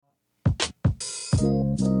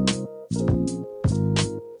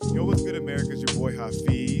America? It's your boy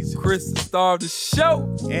Hafeez. Chris, the star of the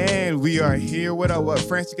show. And we are here. What up?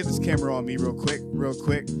 Francis, get this camera on me real quick.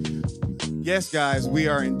 Yes, guys, we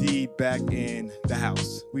are indeed back in the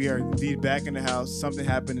house. Something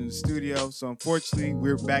happened in the studio, so unfortunately,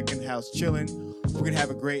 we're back in the house chilling. We're going to have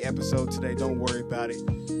a great episode today. Don't worry about it.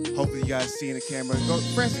 Hopefully, you guys see in the camera.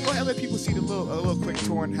 Francis, go ahead and let people see a little quick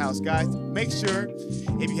tour in the house. Guys, make sure,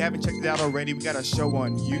 if you haven't checked it out already, we got our show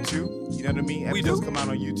on YouTube. You know what I mean? We Episodes do? come out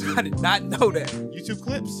on YouTube. I did not know that. YouTube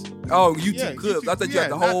clips. Oh, YouTube clips. I thought you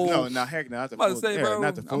had the whole. Heck no, not the I'm about full. to say, bro,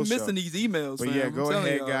 not the full I'm show. missing these emails. But fam. yeah, I'm go telling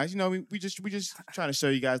ahead, y'all. guys. You know, we just trying to show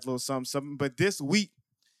you guys a little something. But this week,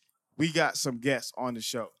 we got some guests on the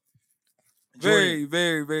show. Very,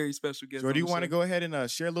 very, very special guest. Jordan, do you want to go ahead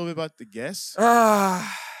and share a little bit about the guests?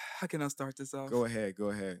 How can I start this off? Go ahead.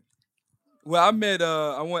 Well, I met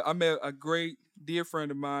a great dear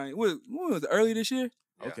friend of mine. When was it? Early this year?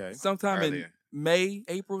 Yeah. Okay. Sometime Earlier. in May,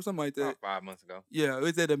 April, something like that. About 5 months ago. Yeah, it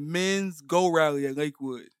was at a men's go rally at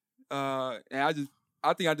Lakewood. And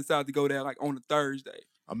I think I decided to go there like on a Thursday.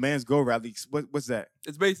 A man's go rally. What's that?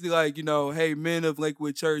 It's basically like, hey, men of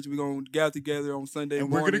Lakewood Church, we're going to gather together on Sunday And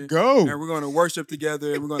morning. we're gonna go. And we're going to worship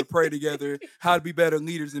together. And we're going to pray together. How to be better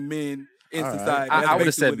leaders and men in All right. society. I That's would have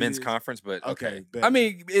basically said what it men's is. conference, but okay. Bet. I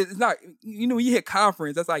mean, it's not, when you hit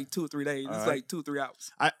conference, that's like 2 or 3 days. All It's right. like 2 or 3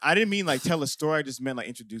 hours. I didn't mean like tell a story. I just meant like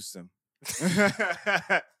introduce them.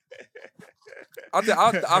 I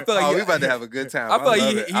feel like we about to have a good time. I feel like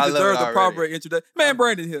love he it. I love deserves it a proper already. introduction. Man,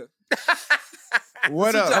 Brandon here.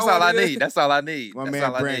 What up? That's all I need. That's all I need. My That's man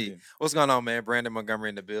all I Brandon. need. What's going on, man? Brandon Montgomery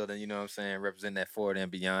in the building. You know what I'm saying? Representing that Forward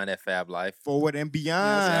and Beyond, that Fab Life. Forward and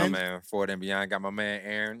Yeah, beyond. man. Forward and Beyond. Got my man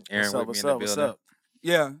Aaron. Aaron What's with me up? in the What's building. up?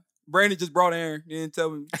 Yeah. Brandon just brought Aaron. He didn't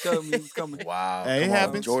tell me he was coming. Wow. Hey, it come on.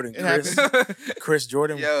 happens. Jordan, It Chris. happens. Chris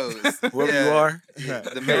Jordan, Yo, whoever yeah. you are. The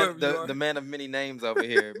Whoever man, you are. the man of many names over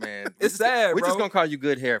here, man. It's sad, We're bro. just gonna call you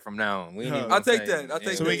Good Hair from now on. We ain't Huh. even I'll gonna take say- that. I'll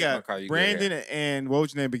take So we just gonna got call you Good Hair. Brandon and what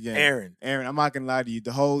was your name again? Aaron. I'm not gonna lie to you.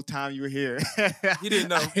 The whole time you were here, He didn't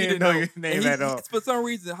know. I didn't know your name And at all. For some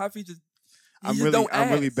reason, Hafeez just I'm just don't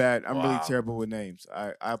really ask. bad. I'm really Wow. terrible with names.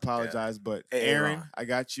 I apologize, but Hey, Aaron, Aaron. I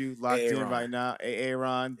got you locked in Aaron. right now. Hey,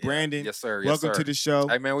 Aaron, Yeah. Brandon, Yes, sir. Yes, welcome sir. to the show.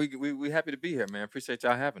 Hey, man, we happy to be here, man. Appreciate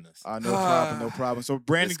y'all having us. No problem. So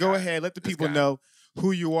Brandon, This go guy. ahead. Let the This people guy. know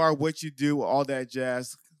who you are, what you do, all that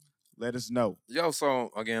jazz. Let us know. Yo, so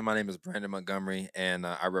again, my name is Brandon Montgomery, and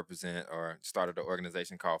I represent or started an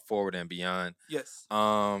organization called Forward and Beyond. yes.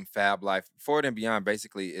 Fab Life. Forward and Beyond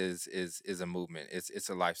basically is a movement. It's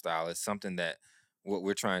a lifestyle. It's something that what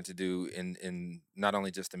we're trying to do in not only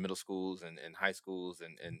just the middle schools and high schools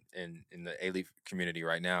and in the A-Leaf community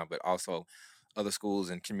right now, but also other schools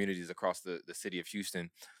and communities across the city of Houston.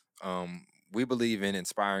 We believe in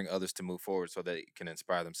inspiring others to move forward so they can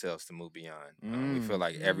inspire themselves to move beyond. We feel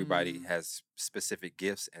like everybody has specific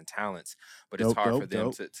gifts and talents, but it's Dope, hard for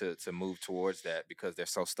dope, them to move towards that because they're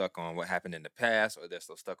so stuck on what happened in the past, or they're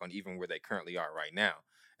so stuck on even where they currently are right now.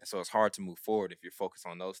 And so it's hard to move forward if you're focused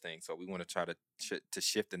on those things. So we want to try to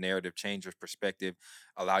shift the narrative, change your perspective,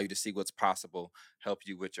 allow you to see what's possible, help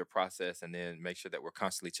you with your process, and then make sure that we're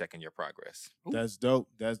constantly checking your progress. That's dope.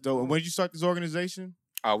 And when did you start this organization?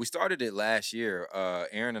 We started it last year.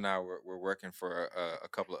 Aaron and I were working for a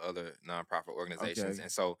couple of other nonprofit organizations, Okay.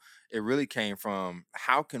 and so it really came from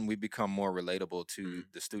how can we become more relatable to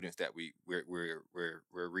the students that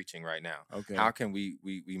we're reaching right now. Okay. How can we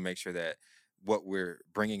make sure that what we're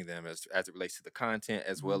bringing them as it relates to the content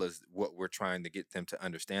as well as what we're trying to get them to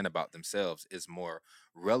understand about themselves is more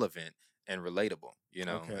relevant and relatable, Okay,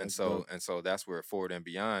 and that's so dope. that's where Forward and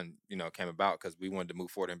Beyond, came about because we wanted to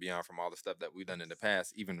move forward and beyond from all the stuff that we've done in the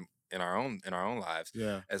past, even in our own lives,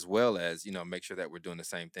 Yeah. as well as make sure that we're doing the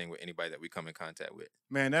same thing with anybody that we come in contact with.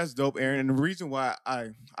 Man, that's dope, Aaron. And the reason why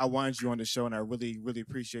I wanted you on the show, and I really, really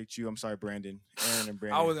appreciate you. I'm sorry, Brandon. Aaron and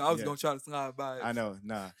Brandon. I was Yeah. gonna try to slide by it. I know,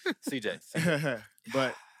 nah. CJ.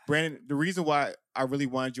 But Brandon, the reason why I really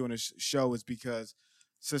wanted you on the show is because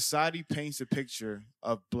society paints a picture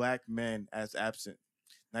of black men as absent,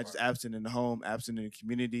 not just absent in the home, absent in the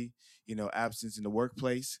community, absence in the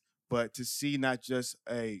workplace, but to see not just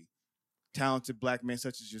a talented black man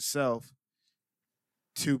such as yourself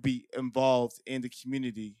to be involved in the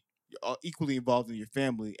community, equally involved in your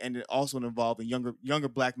family, and then also involved in younger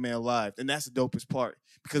black male lives. And that's the dopest part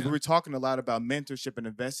because we were talking a lot about mentorship and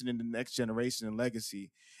investing in the next generation and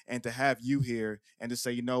legacy. And to have you here and to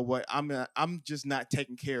say, you know what, I'm just not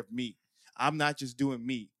taking care of me. I'm not just doing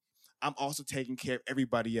me. I'm also taking care of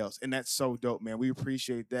everybody else. And that's so dope, man. We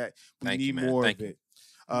appreciate that. We Thank you, need man. more Thank of you.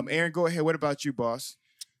 it. Aaron, go ahead. What about you, boss?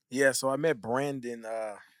 Yeah, so I met Brandon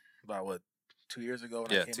about 2 years ago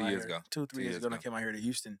when I Yeah, came 2 out years here. ago. 2, 3 2 years years ago when I ago. came out here to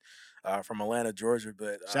Houston, from Atlanta, Georgia.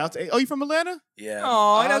 But Shout out to you from Atlanta? yeah,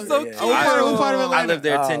 Oh, that's so yeah, cute. yeah. What part of I Atlanta? lived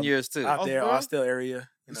there 10 Um, years too. out Oh, there, for real? Austell area.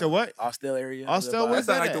 You said what? Austell area. Austell, I live where's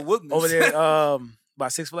by- That sound that like the at? wilderness. over there, by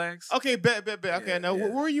Six Flags. Okay, bet. Okay, Yeah, now yeah.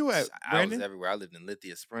 where were you at, I was Brandon? everywhere. I lived in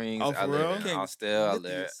Lithia Springs. Oh, I for lived real? in Can't even- Austell. I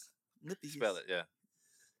lived. Lithius. Spell it, yeah.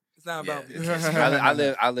 It's not about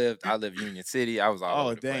me. I lived Union City. I was all Oh,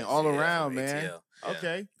 over the dang, place. all Yeah, around, from man. ATL. Yeah.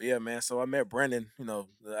 Okay. But yeah, man. So I met Brendan, the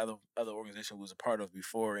other organization we was a part of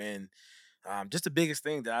before, and just the biggest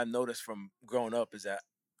thing that I noticed from growing up is that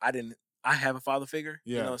I have a father figure,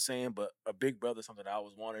 you Yeah. know what I'm saying, but a big brother is something that I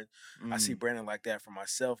always wanted. I see Mm. Brandon like that for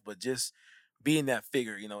myself, but just being that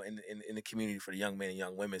figure, in the community for the young men and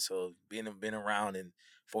young women. So being around and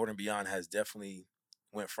Forward and Beyond has definitely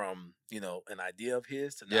went from an idea of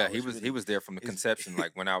his to now. Yeah, it's he was there from the it's- conception.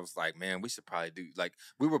 Like when I was like, man, we should probably do. Like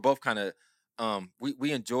we were both kind of,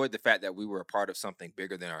 we enjoyed the fact that we were a part of something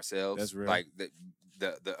bigger than ourselves. That's real. Like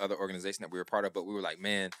the other organization that we were part of, but we were like,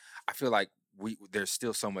 man, I feel like there's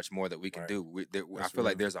still so much more that we can Right. do. I That's feel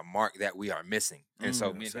like real. there's a mark that we are missing, and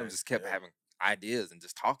so Mm. me and him Same. just kept Yeah. having ideas and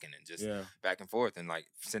just talking and just Yeah. back and forth. And like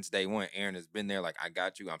since day one, Aaron has been there. Like I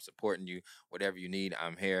got you. I'm supporting you. Whatever you need,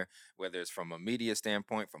 I'm here. Whether it's from a media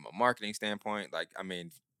standpoint, from a marketing standpoint, like I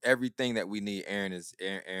mean, everything that we need, Aaron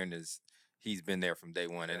is. He's been there from day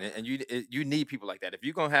one, and you need people like that. If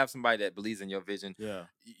you're gonna have somebody that believes in your vision, Yeah.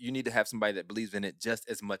 you need to have somebody that believes in it just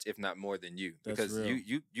as much, if not more, than you. That's Because real.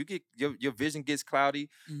 you get your vision gets cloudy,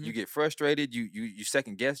 Mhm. you get frustrated, you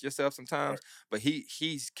second guess yourself sometimes. Right. But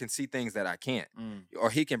he can see things that I can't, Mm. or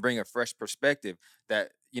he can bring a fresh perspective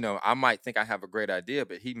that I might think I have a great idea,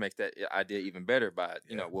 but he makes that idea even better by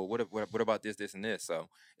Yeah. well, what about this and this. So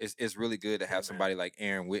it's really good to have man. somebody like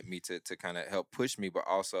Aaron with me to kind of help push me, but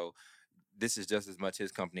also this is just as much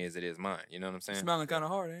his company as it is mine. You know what I'm saying? Smiling kind of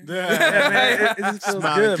hard, ain't Yeah. Yeah, man, it just feels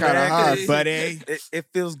Smiling good, kind of man, 'cause hard, buddy. it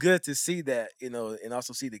feels good to see that, and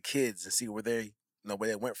also see the kids and see where where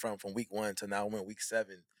they went from week 1 to now we're in week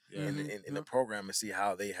 7 Yeah. in the program, and see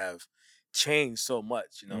how they have changed so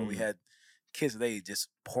much. We Mm. had kids today just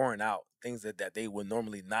pouring out things that they would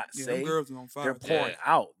normally not Yeah, say. them girls are on They're fire. pouring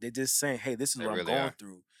out. They're just saying, "Hey, this is They what really I'm going are.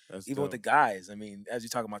 through." That's Even with the dope. guys, I mean, as you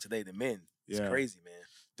talk about today, the men, it's Yeah. crazy, man.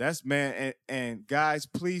 That's man, and guys,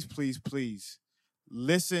 please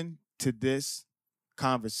listen to this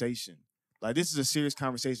conversation. Like this is a serious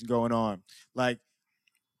conversation going on. Like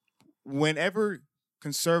whenever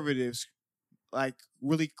conservatives like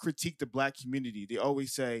really critique the black community, they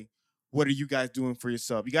always say, "What are you guys doing for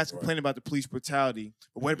yourself? You guys Right. complain about the police brutality,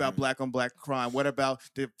 but what about Mhm. black on black crime? What about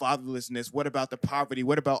the fatherlessness? What about the poverty?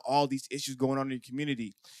 What about all these issues going on in your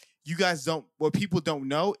community? You guys don't. What people don't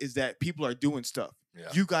know is that people are doing stuff. Yeah.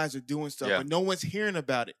 You guys are doing stuff, Yeah. but no one's hearing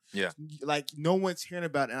about it. Yeah. Like no one's hearing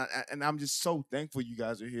about it, and I'm just so thankful you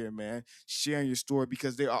guys are here, man, sharing your story,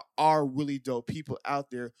 because there are really dope people out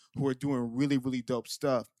there who are doing really, really dope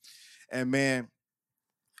stuff. And man,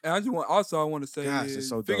 And I want to say Gosh, that's is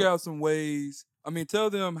so figure dope. out some ways. I mean, tell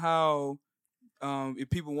them how if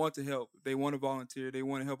people want to help, they want to volunteer, they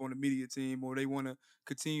want to help on the media team, or they want to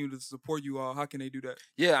continue to support you all. How can they do that?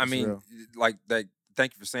 Yeah, I That's mean, real. like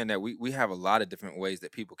thank you for saying that. We have a lot of different ways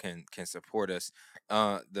that people can support us.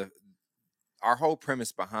 Our whole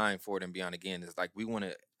premise behind Forward and Beyond, again, is like we want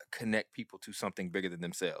to connect people to something bigger than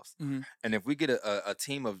themselves. Mhm. And if we get a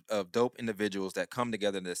team of dope individuals that come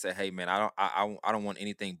together and say, hey man, I don't want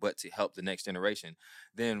anything but to help the next generation,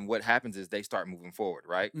 then what happens is they start moving forward,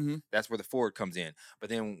 right? Mhm. That's where the forward comes in. But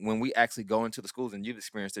then when we actually go into the schools, and you've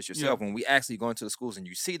experienced this yourself, when we actually go into the schools and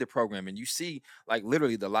you see the program and you see like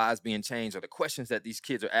literally the lives being changed or the questions that these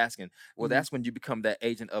kids are asking, well, Mhm. that's when you become that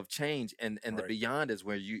agent of change. And the Right. beyond is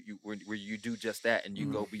where where you do just that, and you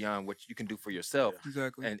Mhm. go beyond what you can do for yourself. Yeah.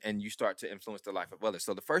 Exactly. And you start to influence the life of others.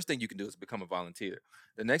 So the first thing you can do is become a volunteer.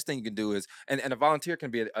 The next thing you can do is, and a volunteer can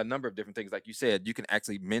be a number of different things. Like you said, you can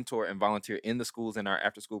actually mentor and volunteer in the schools in our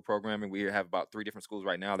after school programming. We have about 3 different schools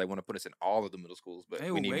right now. They want to put us in all of the middle schools, but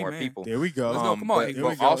we need more amen. people. There we go. Let's go. Come on, But, there we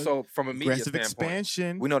but go. also from a media Aggressive standpoint,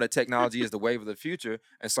 expansion. we know that technology is the wave of the future,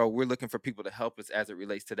 and so we're looking for people to help us as it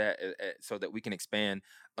relates to that, so that we can expand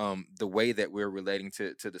the way that we're relating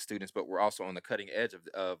to the students. But we're also on the cutting edge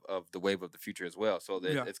of the wave of the future as well. So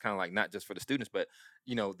that Yeah. it's kind of like not just for the students, but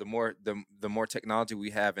the more technology we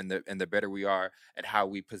have, and the better we are at how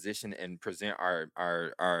we position and present our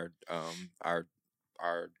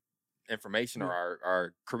information or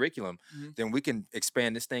our curriculum, then we can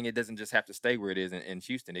expand this thing. It doesn't just have to stay where it is in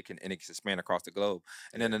Houston. It can expand across the globe.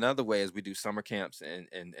 And then another way is we do summer camps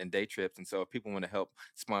and day trips. And so if people want to help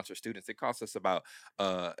sponsor students, it costs us about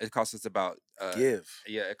it costs us about Give.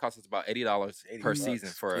 Yeah, it costs us about $80 per season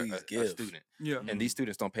for a student. Yeah. And these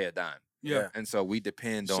students don't pay a dime. Yeah. And so we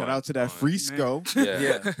depend on Shout out to that free scope.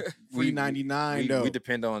 Yeah. Free 99 though. We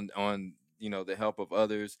depend on the help of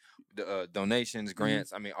others, donations,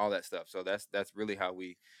 grants. I mean, all that stuff. So that's really how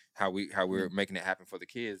we're making it happen for the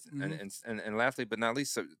kids. And lastly, but not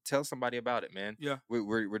least, so tell somebody about it, man. Yeah.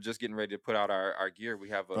 We're just getting ready to put out our gear. We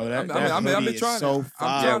have I've been trying. So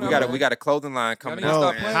fire. we got a clothing line coming Bro,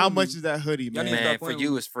 out. how much is that hoodie, man? Man, for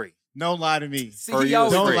you it's free. Don't lie to me. See,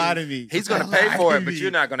 Don't lie to me. He's gonna pay for it, but you're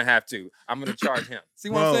not gonna have to. I'm gonna charge him. See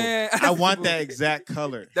what I'm saying? I want that exact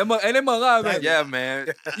color. Yeah,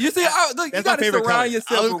 man. You see, look, you gotta favorite color. surround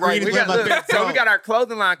yourself with right. We got our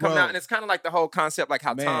clothing line coming out, and it's kind of like the whole concept, like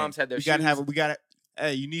how Man, Tom's had their shoes.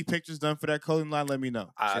 Hey, you need pictures done for that clothing line? Let me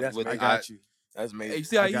know. I got you. That's amazing. Hey, you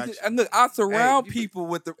see how and look, I surround people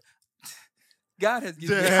with the. God has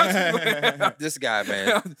given me this guy,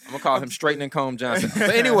 man. I'm gonna call him Straightening Comb Johnson. But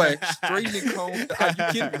anyway, Straightening Comb. Are you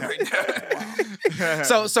kidding me right now?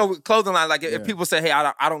 So clothing line, like if people say, hey,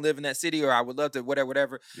 I don't live in that city, or I would love to,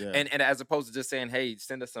 whatever, Yeah. and as opposed to just saying, hey,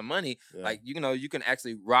 send us some money, like you can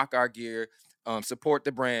actually rock our gear. Support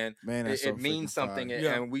the brand. Man, it means something,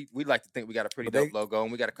 fire. and we like to think we got a pretty dope logo,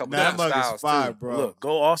 and we got a couple that different mug styles is fire, too. bro. Look,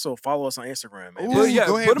 go also follow us on Instagram, man. Ooh, yeah,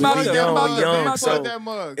 go ahead, put 'em out plug there, that put 'em out mug. there, young, put 'em out so Plug that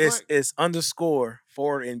mug. it's underscore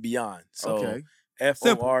forward and beyond. So Okay.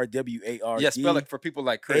 FORWARD. Yeah, spell it for people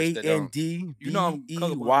like Chris that don't. ANDBEYOND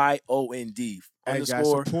Hey, guys,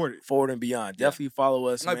 underscore support it. forward and beyond. Definitely follow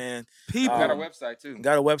us, Like, man. people We got a website too.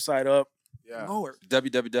 Got a website up. Yeah. Lord.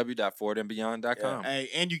 www.forwardandbeyond.com. Hey,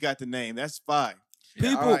 and you got the name. That's fine.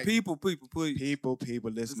 People, All right. people, please. People,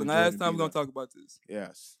 This is listen. the to last Jordan time we're gonna Beaver. talk about this.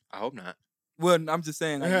 Yes. I hope not. Well, I'm just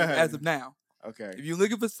saying, like, as of now, Okay. if you're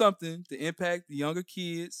looking for something to impact the younger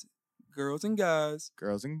kids, girls and guys,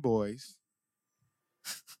 Girls and boys.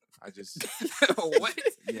 I just what?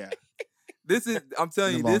 yeah. This is, I'm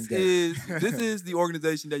telling you, Been a this long day. is the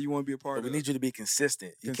organization that you want to be a part But we of. need you to be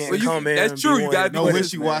consistent. You can't Well, come in. that's and true, be you gotta one- be No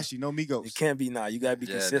consistent, wishy-washy. No Migos. You can't be You gotta be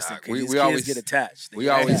Yeah, consistent. dog. 'Cause these We kids always get attached. They We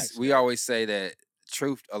get always attached. we always say that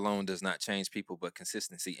truth alone does not change people, but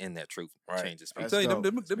consistency in that truth Right. changes I'm people. telling you, dope.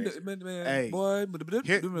 them, That's amazing. man, Hey, boy.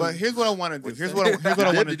 But here's what I want to do. Here's what I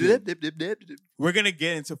want to do. We're gonna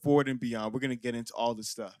get into forward and beyond. We're gonna get into all this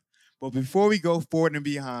stuff. But before we go forward and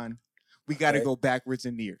beyond, we got to Okay. go backwards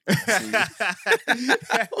and near. I'm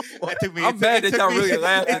mad that y'all really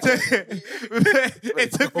laughing.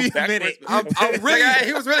 It took me a minute. I'm really.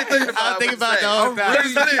 He was really thinking about. I was thinking about the whole whole time.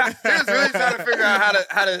 He was really trying to figure out how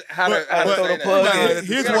to throw say the plug that. in. Here's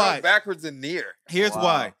We gotta go why. backwards and near. Here's Wow.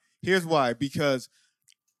 why. Here's why. Because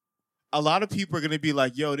a lot of people are gonna be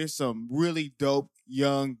like, "Yo, there's some really dope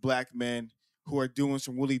young black men who are doing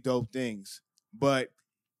some really dope things," but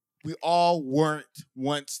we all weren't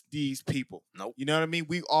once these people. Nope. You know what I mean?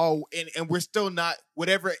 We all and we're still not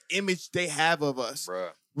whatever image they have of us.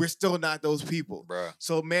 Bruh. We're still not those people. Bruh.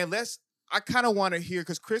 So man, I kind of want to hear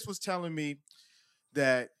because Chris was telling me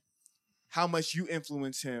that how much you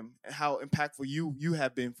influence him and how impactful you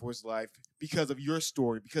have been for his life because of your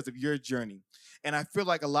story, because of your journey. And I feel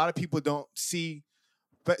like a lot of people don't see,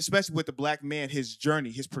 but especially with the black man, his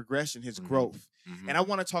journey, his progression, his growth. Mhm. And I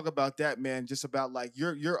want to talk about that, man, just about like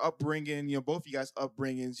your upbringing, both of you guys'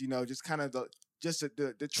 upbringings, just kind of the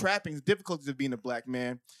trappings, difficulties of being a black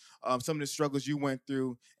man, some of the struggles you went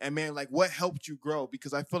through, and man, like what helped you grow?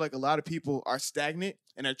 Because I feel like a lot of people are stagnant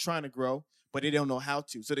and they're trying to grow, but they don't know how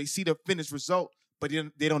to. So they see the finished result, but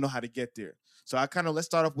they don't know how to get there. So let's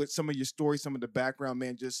start off with some of your stories, some of the background,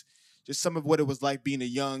 man, just some of what it was like being a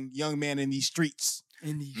young man in these streets.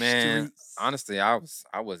 In these Man, streets. honestly, I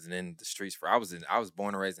wasn't in the streets I was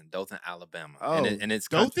born and raised in Dothan, Alabama. Oh, and it's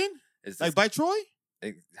Dothan? It's Like by Troy?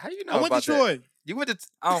 how do you know I went about to that? Troy. You went to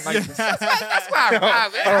I don't like this. that's why I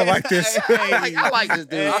ride, man. I don't like this. I like this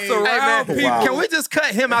dude. Hey, I surround man. people. Wow. Can we just cut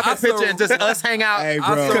him out the I picture and just us hang out? Hey,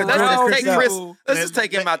 I bro. surround Let's just take Chris. people. Let's just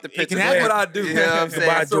take him out the It picture. can That's happen. what I do. You know what I'm saying?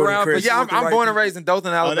 I Goodbye, surround Jordan But yeah, people I'm with the born right and raised in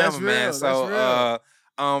Dothan, Alabama, that's man. real, So, that's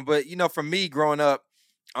but for me, growing up,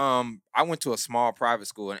 I went to a small private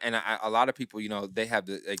school, and a lot of people, they have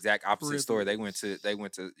the exact opposite story. They went to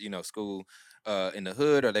school in the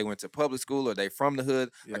hood, or they went to public school, or they from the hood.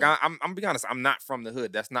 Yeah. Like I'm be honest, I'm not from the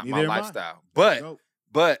hood. That's not Neither my am I. lifestyle. Nope.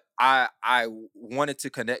 But I wanted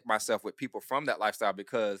to connect myself with people from that lifestyle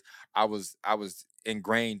because I was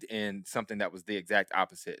ingrained in something that was the exact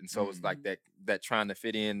opposite. And so it's like that trying to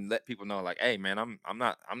fit in, let people know like, hey man, I'm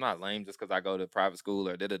not lame just because I go to private school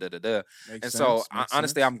or da da da da da. And so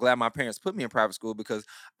honestly, I'm glad my parents put me in private school because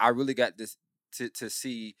I really got this to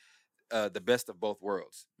see the best of both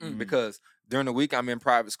worlds. Because during the week I'm in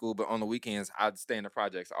private school, but on the weekends I'd stay in the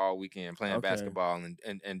projects all weekend playing basketball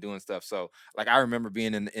and doing stuff. So like I remember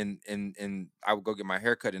being in I would go get my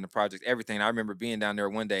hair cut in the project, everything. I remember being down there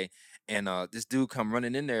one day and this dude come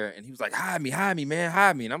running in there and he was like, hide me, man,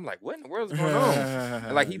 hide me. And I'm like, what in the world is going on?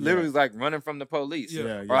 And like he literally was like running from the police.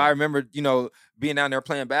 Or I remember, being down there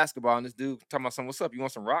playing basketball and this dude talking about something, what's up? You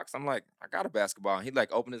want some rocks? I'm like, I got a basketball. And he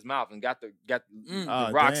like opened his mouth and got the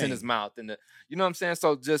rocks in his mouth and you know what I'm saying?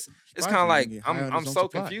 So just it's kind of like I'm so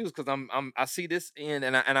confused because I see this and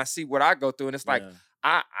I see what I go through and it's like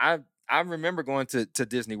I remember going to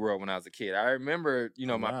Disney World when I was a kid. I remember,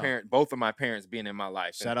 both of my parents being in my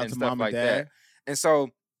life. Shout out and to stuff mom like and dad. that. And so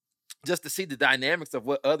just to see the dynamics of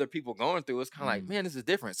what other people going through, it's kind of like, man, this is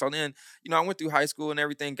different. So then, I went through high school and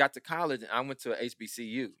everything, got to college, and I went to HBCU.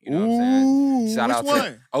 You know what I'm saying? Shout out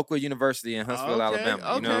to Oakwood University in Huntsville,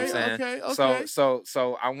 Alabama. You know what I'm saying? Okay.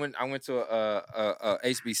 So I went to a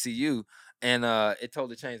HBCU. And it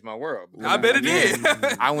totally changed my world. I bet it did.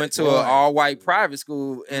 I went to an all-white private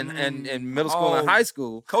school in middle school and high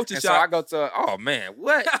school. Coaching shop. So I go to, oh man,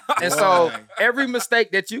 what? And so every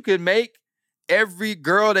mistake that you could make, every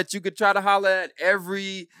girl that you could try to holler at,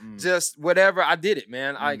 every just whatever, I did it,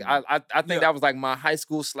 man. I think that was like my high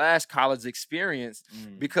school / college experience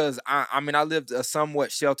because I mean I lived a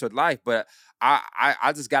somewhat sheltered life, but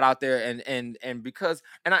I just got out there and because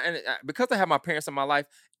I have my parents in my life.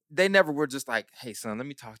 They never were just like, hey, son, let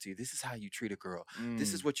me talk to you. This is how you treat a girl.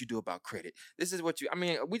 This is what you do about credit. This is what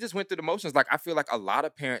we just went through the motions. Like, I feel like a lot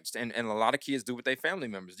of parents and a lot of kids do with their family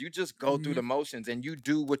members. You just go through the motions and you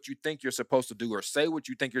do what you think you're supposed to do or say what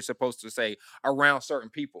you think you're supposed to say around certain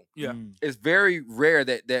people. Yeah. It's very rare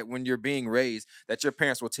that when you're being raised that your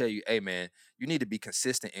parents will tell you, hey, man, you need to be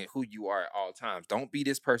consistent in who you are at all times. Don't be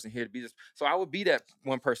this person here to be this. So I would be that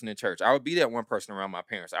one person in church. I would be that one person around my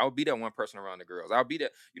parents. I would be that one person around the girls. I would be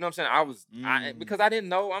that, you know what I'm saying? Because I didn't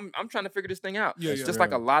know, I'm trying to figure this thing out. Yeah, just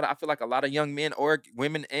like I feel like a lot of young men or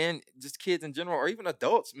women and just kids in general, or even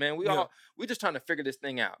adults, man, we just trying to figure this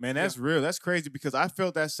thing out. Man, that's real. That's crazy because I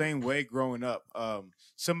felt that same way growing up.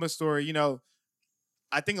 Similar story,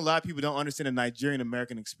 I think a lot of people don't understand the Nigerian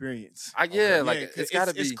American experience.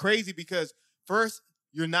 It's crazy because first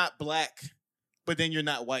you're not black, but then you're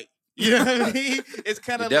not white. You know what I mean? It's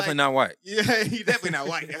kind of definitely not white. Yeah, he's definitely not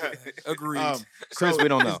white. Agreed. Chris, we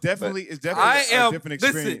don't know. It's definitely a different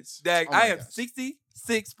experience. Listen, Dag, I am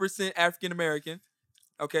 66% African American.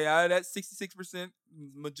 Okay, out of that 66%,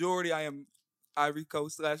 majority I am Ivory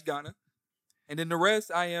Coast / Ghana. And then the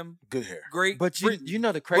rest, I am good hair. Great. But you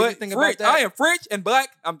know the crazy thing about that? I am French and black.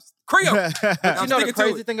 I'm Creole. But you know the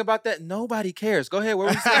crazy thing about that? Nobody cares. Go ahead. What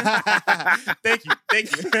were you saying?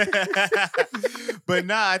 Thank you. But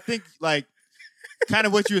nah, I think like kind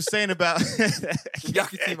of what you were saying about. Y'all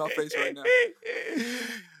can see my face right now.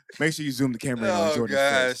 Make sure you zoom the camera in on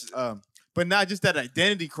Jordan's face. But not just that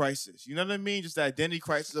identity crisis. You know what I mean? Just that identity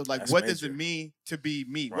crisis of like, what does it mean to be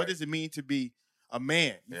me? Right. What does it mean to be a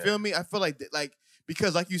man? You feel me? I feel like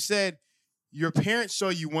because like you said, your parents show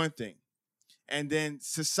you one thing, and then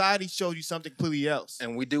society shows you something completely else.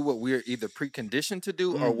 And we do what we're either preconditioned to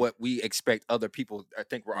do or what we expect other people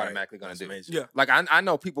think we're automatically going to do. Amazing. Yeah. Like I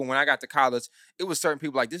know people when I got to college, it was certain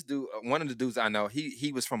people like this dude, one of the dudes I know,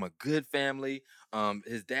 he was from a good family.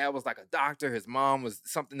 His dad was like a doctor. His mom was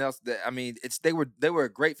something else they were a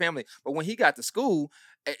great family. But when he got to school,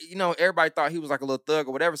 everybody thought he was like a little thug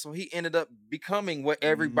or whatever. So he ended up becoming what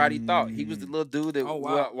everybody thought. He was the little dude that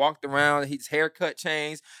walked around. His haircut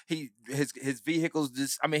changed. His vehicles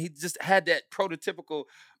he just had that prototypical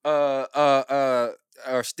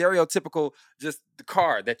or stereotypical just the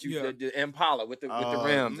car that the Impala with the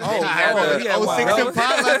rims.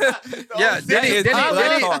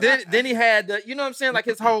 Then he had the, you know what I'm saying, like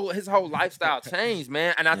his whole lifestyle changed,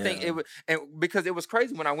 man. And I think it was, and because it was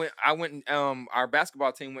crazy when I went our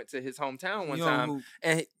basketball team went to his hometown one time,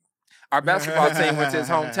 and our basketball team went to his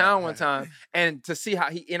hometown one time, and to see how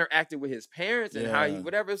he interacted with his parents and how he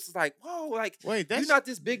whatever, it's like, whoa, like wait, you're not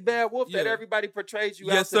this big bad wolf that everybody portrays you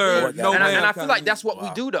as. Sir. No, and I feel like that's what we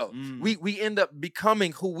do though. We end up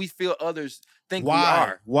becoming who we feel others think we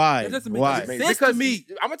are. Why? That doesn't make sense to me.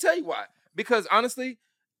 I'm gonna tell you why. Because honestly,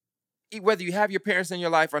 whether you have your parents in your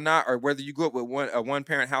life or not, or whether you grew up with a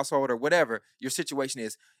one-parent household or whatever your situation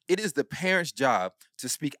is, it is the parent's job to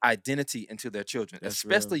speak identity into their children, That's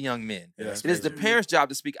especially real. young men. Yeah, that's It is the major. parents' job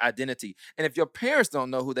to speak identity. And if your parents don't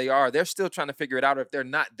know who they are, they're still trying to figure it out, or if they're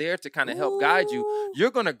not there to kind of help guide you, Ooh.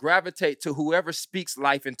 you're going to gravitate to whoever speaks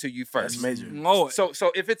life into you That's first. major. Lord. So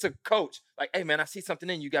if it's a coach, like, hey man, I see something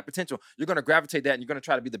in you, got potential, you're gonna gravitate that and you're gonna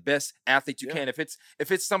try to be the best athlete you Yeah. can.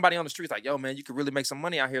 If it's somebody on the streets like, yo man, you could really make some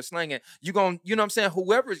money out here slinging, you know what I'm saying?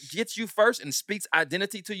 Whoever gets you first and speaks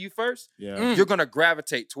identity to you first, Yeah. you're gonna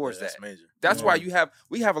gravitate towards That's that. major. That's why Yeah.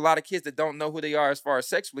 we have a lot of kids that don't know who they are as far as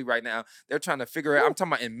sexually right now. They're trying to figure out. I'm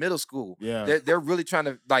talking about in middle school. Yeah. They're really trying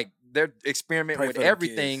to they're experimenting Pray with for them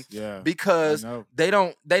everything kids. Yeah. because I know.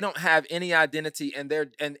 they don't have any identity, and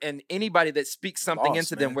and anybody that speaks something Lost,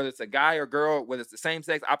 into them, man. whether it's a guy or girl, whether it's the same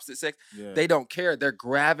sex, opposite sex, Yeah. they don't care. They're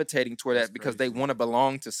gravitating toward That's that because they crazy. want to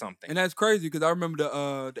belong to something. And that's crazy because I remember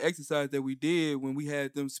the exercise that we did when we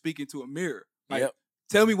had them speaking to a mirror. Like, Yep.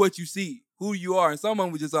 tell me what you see, who you are. And some of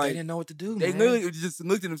them were just they like, didn't know what to do. they man. literally just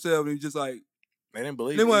looked at themselves and just like, They didn't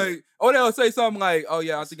believe they it. like, oh, they'll say something like, oh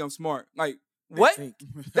yeah, I think I'm smart. Like, what?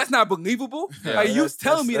 That's not believable. Yeah. Like, you That's-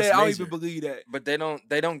 telling me that's that, I don't major. even believe that. But they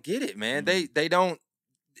don't get it, man. Mm. They don't.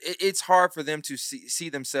 It's hard for them to see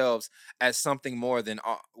themselves as something more than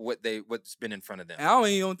what's been in front of them. And I don't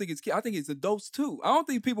even think it's kids. I think it's adults too. I don't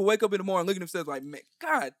think people wake up in the morning and look at themselves like, man,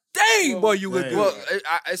 God dang, boy, you look dang. good. Well,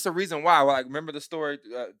 it's a reason why. Like, remember the story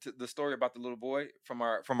about the little boy from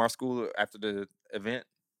our school after the event.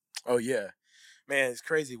 Oh yeah, man, it's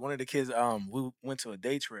crazy. One of the kids, we went to a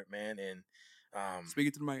day trip, man, and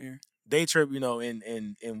Speaking to the mic here. day trip,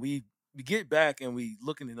 and we get back and we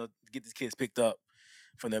looking to get these kids picked up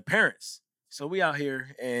from their parents. So we out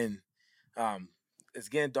here and it's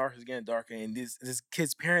getting darker, and this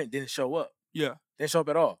kid's parent didn't show up. Yeah, Didn't show up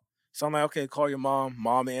at all. So I'm like, okay, call your mom.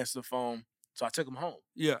 Mom answered the phone. So I took him home.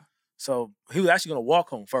 yeah. So he was actually gonna walk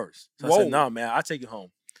home first. So I Whoa. said, no, man, I'll take you home.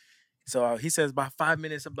 So he says about 5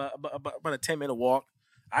 minutes, about a 10-minute walk.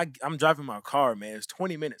 I'm driving my car, man. It's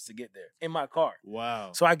 20 minutes to get there in my car.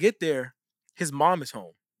 Wow. So I get there, his mom is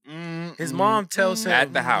home. Mm, His mom tells him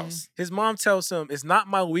At the house. His mom tells him it's not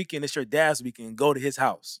my weekend, it's your dad's weekend. Go to his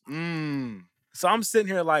house. Mm. So I'm sitting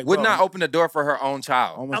here like, Would bro, not open the door for her own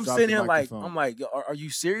child. Almost I'm dropped sitting the here like, microphone. I'm like, yo, are you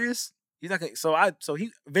serious? He's not gonna. So he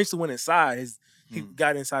eventually went inside. He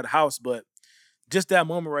got inside the house, but just that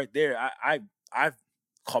moment right there, I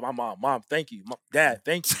called my mom. Mom, thank you. Dad,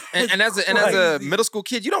 thank you. And as a Crazy. middle school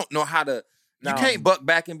kid, you don't know how to. You No. can't buck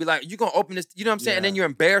back and be like, you gonna open this, you know what I'm saying? And then Yeah. you're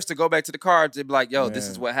embarrassed to go back to the car to be like, yo, this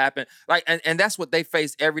is Yeah. what happened. Like, and that's what they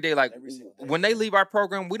face every day. Like, Every single day. when they leave our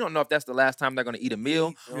program, we don't know if that's the last time they're gonna eat a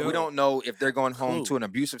meal. Yeah. We don't know if they're going home Clue. to an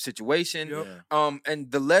abusive situation. Yep. Yeah.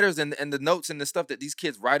 And the letters and the notes and the stuff that these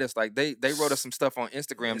kids write us, like they wrote us some stuff on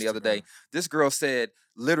Instagram the other day. This girl said,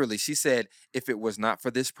 literally, she said, if it was not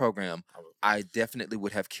for this program, I definitely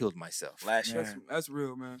would have killed myself. Last year. That's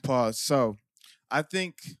real, man. Pause. So, I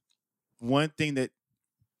think one thing that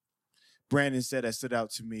Brandon said that stood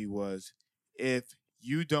out to me was, if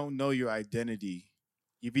you don't know your identity,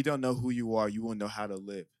 if you don't know who you are, you won't know how to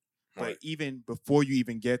live. But Right. even before you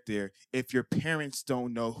even get there, if your parents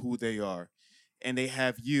don't know who they are and they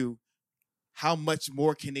have you, how much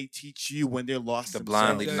more can they teach you when they're lost The blind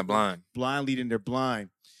themselves? leading the blind. Blind leading their blind.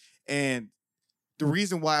 And the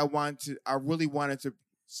reason why I really wanted to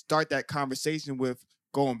start that conversation with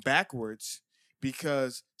going backwards,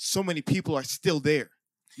 because so many people are still there.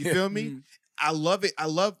 You Yeah. feel me? Mhm. I love it. I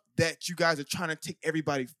love that you guys are trying to take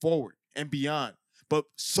everybody forward and beyond. But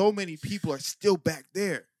so many people are still back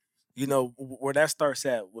there. You know where that starts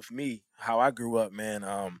at with me, how I grew up, man.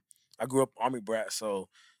 I grew up Army brat, so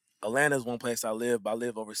Atlanta's one place I live. I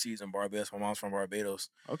live overseas in Barbados. My mom's from Barbados.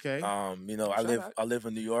 Okay. I Shout out. live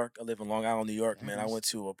in New York. I live in Long Island, New York, man. I Nice. went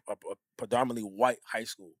to a predominantly white high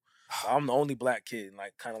school. I'm the only black kid,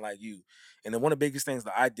 like kind of like you. And then one of the biggest things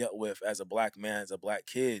that I dealt with as a black man, as a black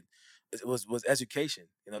kid, was education.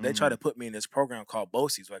 You know, they tried to put me in this program called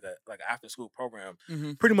BOCES, like an after school program,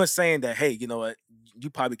 Mhm. pretty much saying that, hey, you know what, you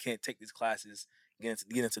probably can't take these classes, get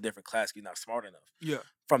into different classes, you're not smart enough. Yeah.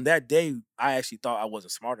 From that day, I actually thought I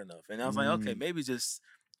wasn't smart enough, and I was like, okay, Mm. maybe just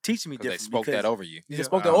teach me Because they different. spoke that over you. They Yeah. just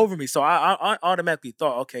spoke that Wow. over me. So I automatically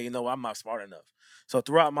thought, okay, you know, I'm not smart enough. So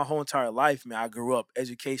throughout my whole entire life, man, I grew up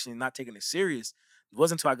education, not taking it serious. It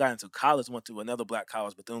wasn't until I got into college, went to another black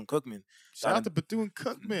college, Bethune-Cookman, Shout out to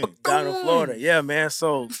Bethune-Cookman. down in Florida. Yeah, man.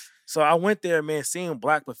 So I went there, man, seeing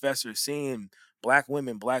black professors, seeing black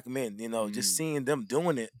women, black men, you know, just seeing them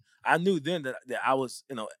doing it. I knew then that I was,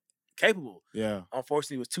 you know, capable. Yeah.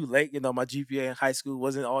 Unfortunately, it was too late. My GPA in high school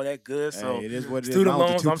wasn't all that good. So Hey, it is what it is. student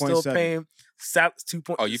Mine was a loans, I'm still 2.7. paying. 2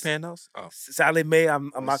 point. Oh, you paying those? Oh, Sallie Mae,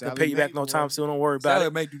 I'm Oh, not gonna Sallie pay you back Mae, no boy. time soon. Don't worry about Sallie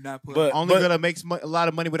it. Mae do not play. But Only girl that makes a lot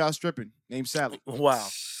of money without stripping. Named Sally. wow.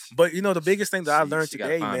 But the biggest thing that I learned she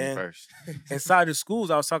gotta today, find me man, first. inside the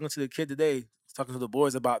schools, I was talking to the kid today, talking to the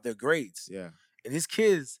boys about their grades. Yeah. And these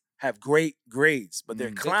kids have great grades, but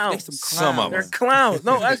they're Mm. clowns. They Some of They're them. clowns.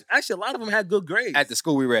 No, actually, a lot of them had good grades. At the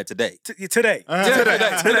school we were at today. Today. Today.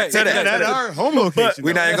 At our home location.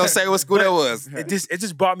 We're not even gonna say what school that was. It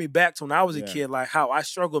just brought me back to when I was a Yeah. kid, like how I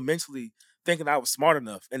struggled mentally thinking I was smart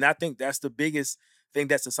enough. And I think that's the biggest thing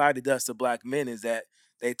that society does to black men is that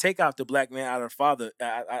they take out the black man out of out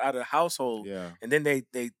of the household, Yeah. and then they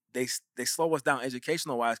slow us down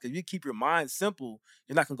educational wise because if you keep your mind simple,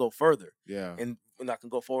 you're not gonna go further, Yeah. and we're not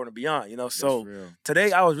gonna go forward and beyond. That's So real.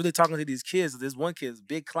 today I was really talking to these kids. This one kid's a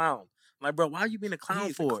big clown. I'm like, bro, why are you being a clown He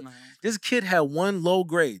is a for? clown. This kid had one low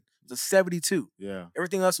grade. It was a 72. Yeah.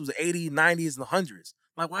 Everything else was 80, 90s, and 100s.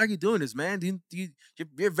 I'm like, why are you doing this, man?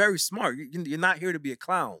 You're very smart. You're not here to be a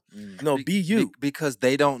clown. Mm. Be you. Because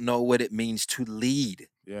they don't know what it means to lead.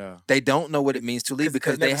 Yeah. They don't know what it means to lead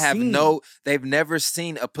because they've they've never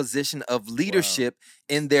seen a position of leadership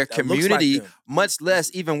in their That looks like community, them. much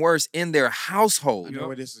less, even worse, in their I household. know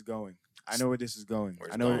where this is going. I know where this is going.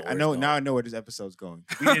 Where's I it know. going? I Where's know. it Now going? I know where this episode's going.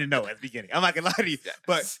 We didn't know at the beginning. I'm not gonna lie to you,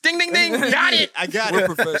 but Ding, ding, ding. Got it. I got We're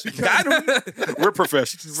it. professionals. Got him. We're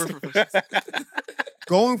professionals. We're professionals.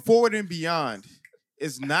 Going forward and beyond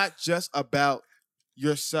is not just about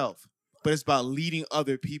yourself, but it's about leading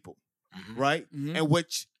other people, right? Mhm. And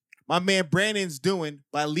what my man Brandon's doing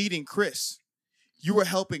by leading Chris, you were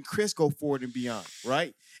helping Chris go forward and beyond,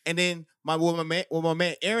 right? And then what my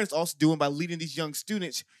man Aaron's also doing by leading these young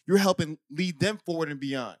students, you're helping lead them forward and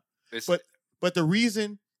beyond. But the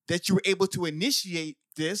reason that you were able to initiate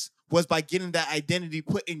this was by getting that identity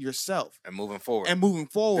put in yourself And moving forward. and moving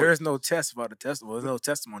forward. There is no test without a testimony. There's no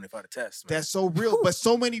testimony without a test. Man. That's so real. But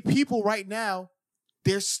so many people right now,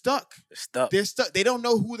 they're stuck. They're stuck. They're stuck. They don't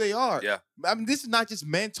know who they are. Yeah. I mean, this is not just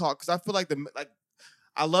men talk because I feel like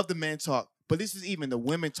I love the men talk, but this is even the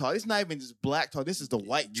women talk. It's not even just black talk. This is the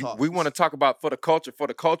white talk. We want to talk about for the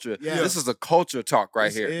culture. Yeah. This is a culture talk right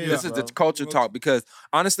This here. is, This is the bro. culture talk because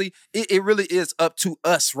honestly, it really is up to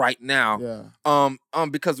us right now. Yeah.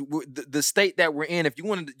 Because the state that we're in, if you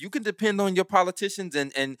want to, you can depend on your politicians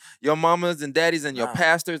and your mamas and daddies and your Nah.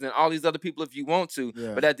 pastors and all these other people if you want to.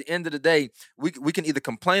 Yeah. But at the end of the day, we can either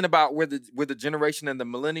complain about where the generation and the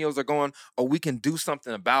millennials are going, or we can do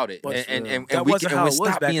something about it. But And that we wasn't can how and it we was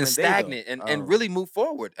stop back in being the day, though. stagnant and Oh. really move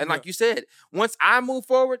forward. And Yeah. like you said, once I move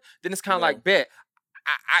forward, then it's kind of No. like bet.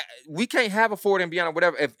 We can't have a forward and beyond or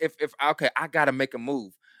whatever. If okay, I gotta make a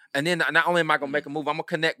move. And then not only am I gonna make a move, I'm gonna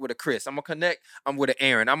connect with a Chris. I'm gonna connect. I'm with an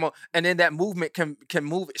Aaron. And then that movement can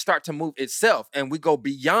start to move itself, and we go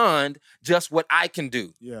beyond just what I can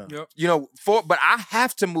do. Yeah. Yep. But I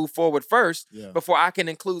have to move forward first Yeah. before I can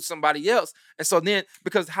include somebody else. And so then,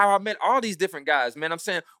 because how I met all these different guys, man, I'm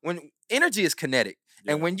saying when energy is kinetic.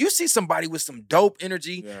 Yeah. And when you see somebody with some dope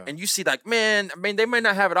energy, Yeah. and you see like, man, I mean, they may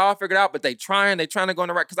not have it all figured out, but they trying to go in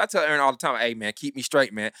the right. Because I tell Aaron all the time, hey man, keep me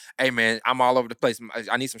straight, man. Hey man, I'm all over the place.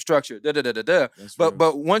 I need some structure. Da da da da da. That's real.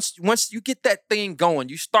 But once you get that thing going,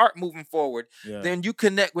 you start moving forward. Yeah. Then you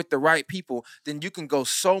connect with the right people. Then you can go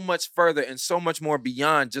so much further and so much more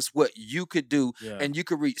beyond just what you could do, Yeah. and you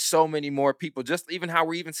could reach so many more people. Just even how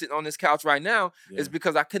we're even sitting on this couch right now is Yeah.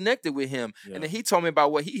 because I connected with him, Yeah. and then he told me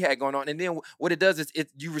about what he had going on. And then what it does is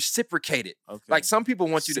you reciprocate it. Okay. Like some people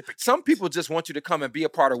want you to, some people just want you to come and be a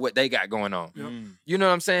part of what they got going on. Yep. Mm. You know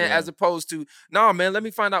what I'm saying? Yeah. As opposed to, no, man, let me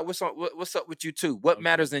find out what's up with you too. What Okay.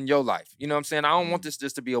 matters in your life? You know what I'm saying? I don't want this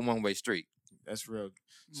just to be a one-way street. That's real.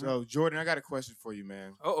 So Jordan, I got a question for you,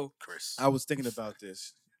 man. Uh-oh. Chris. I was thinking about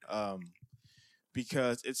this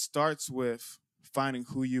because it starts with finding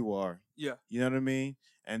who you are. Yeah. You know what I mean?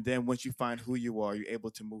 And then once you find who you are, you're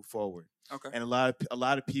able to move forward. Okay. And a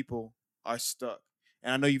lot of people are stuck.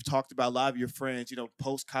 And I know you've talked about a lot of your friends,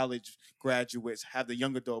 post-college graduates have the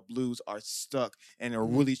young adult blues, are stuck and are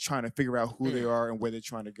really trying to figure out who they are and where they're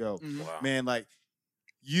trying to go. Mhm. Wow. Man, like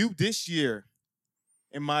you this year,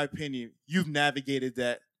 in my opinion, you've navigated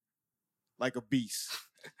that like a beast.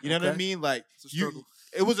 You know what I Okay. mean? Like It's a struggle.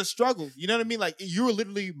 it was a struggle. You know what I mean? Like you were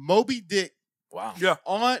literally Moby Dick Wow. Yeah.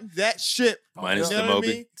 on that ship. Minus You the know what I Moby.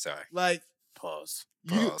 mean? Sorry. Like Pause.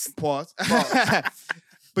 you Pause.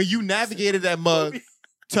 but you navigated that mug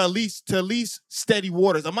to at least steady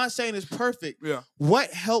waters. I'm not saying it's perfect. Yeah.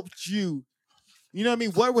 What helped you? You know what I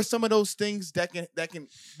mean? What were some of those things that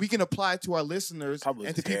we can apply to our listeners Probably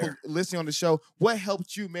and to his people hair. listening on the show? What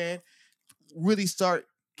helped you, man, really start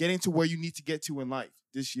getting to where you need to get to in life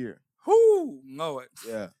this year? Whoo, Lord.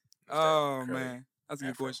 Yeah. Oh Curry man, that's a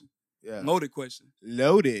good Afro. question. Yeah. Loaded question.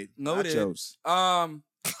 Loaded. Loaded. Nachos.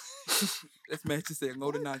 This man just said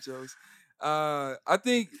loaded nachos. I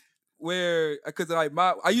think because like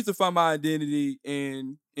I used to find my identity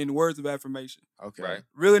in words of affirmation. Okay. Right.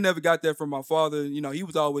 Really never got that from my father. You know, he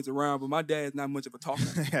was always around, but my dad's not much of a talker.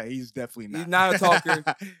 Yeah, he's definitely not. He's not a talker.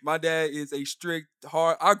 My dad is a strict,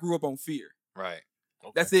 hard. I grew up on fear. Right.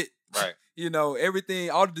 Okay. That's it. Right. You know, everything,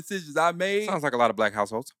 all the decisions I made, Sounds like a lot of black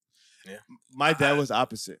households. My dad was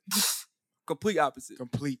opposite. complete opposite.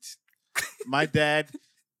 Complete. My dad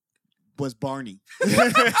was Barney.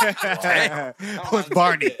 Was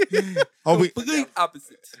Barney. Complete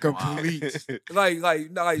opposite. Complete. Like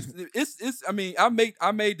it's. I mean, I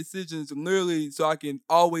made decisions literally so I can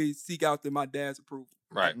always seek out my dad's approval.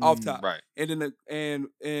 Right. Off top. Right. And then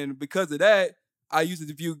and because of that, I used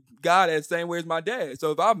to view God as the same way as my dad. So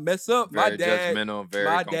if I mess up, Very my dad, judgmental. Very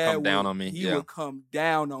my gonna dad come down would, on me. He would come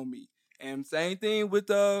down on me. And same thing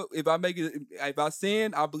with if I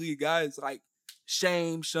sin, I believe God is like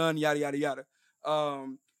shame, shun, yada yada yada.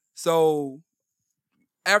 So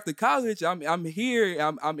after college, I'm here,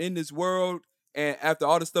 I'm in this world, and after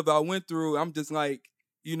all the stuff I went through, I'm just like,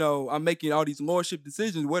 you know, I'm making all these lordship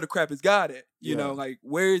decisions. Where the crap is God at? You know, like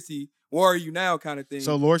where is he? Where are you now? Kind of thing.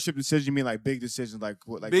 So lordship decision, you mean like big decisions, like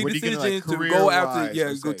what? Like big what are you decisions gonna, like, to go after,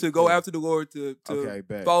 career-wise, go after the Lord to Okay,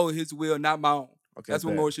 bet. follow His will, not my own. Okay, That's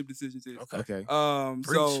what bet. lordship decisions is. Okay. Okay.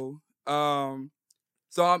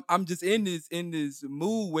 So I'm just in this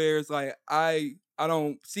mood where it's like I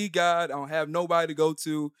don't see God, I don't have nobody to go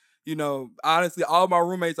to. You know, honestly, all my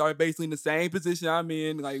roommates are basically in the same position I'm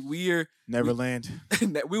in. Like Neverland.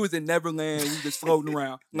 we was in Neverland, we just floating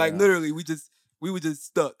around. Like Yeah. literally, we were just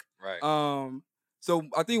stuck. Right. So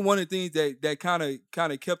I think one of the things that kind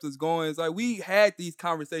of kept us going is like we had these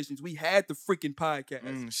conversations. We had the freaking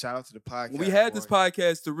podcast. Shout out to the podcast. We had this boy.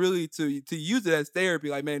 podcast to really to use it as therapy.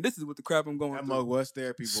 Like, man, this is what the crap I'm going That through. mug was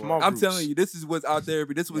therapy, boy. Small I'm groups. telling you, this is what's our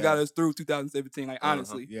therapy. This is what Yeah. got us through 2017. Like,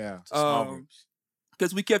 honestly, Yeah. Small groups.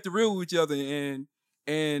 because we kept it real with each other, and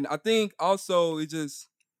I think also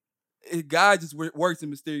God just works in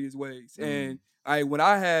mysterious ways. And when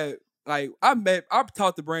I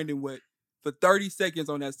talked to Brandon for 30 seconds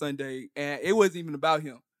on that Sunday, and it wasn't even about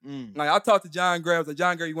him. Like I talked to John Gray. I was like,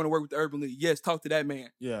 John Gray, you want to work with the Urban League? Yes, talk to that man.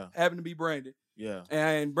 Yeah. Happened to be Brandon. Yeah.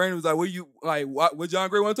 And Brandon was like, what John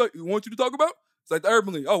Gray want you to talk about? It's like the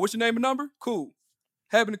Urban League. Oh, what's your name and number? Cool.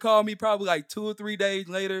 Happened to call me probably like 2 or 3 days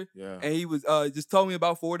later. Yeah. And he was just told me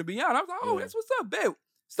about Forward and Beyond. I was like, oh, Yeah. that's what's up, babe.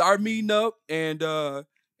 Started meeting up and I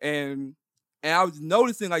was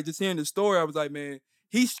noticing, like, just hearing the story, I was like, man,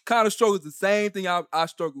 he kind of struggles the same thing I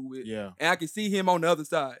struggle with. Yeah. And I can see him on the other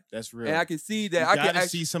side. That's real. And I can see that you I gotta can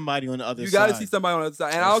see somebody on the other you side. got to see somebody on the other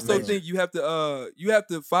side. And I That's also real. think you have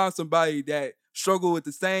to find somebody that struggle with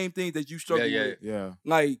the same things that you struggle with. Yeah.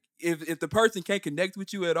 Like if the person can't connect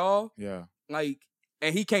with you at all, Yeah. like,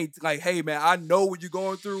 and he can't, like, hey man, I know what you're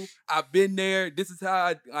going through. I've been there. This is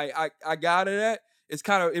how I got it at. It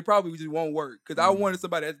probably just won't work. Because I wanted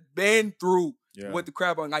somebody that's been through what the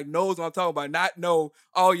crap on, like, knows what I'm talking about. Not know,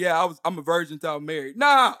 oh yeah, I'm a virgin until I'm married.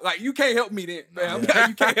 Nah, like, you can't help me then, man. Yeah.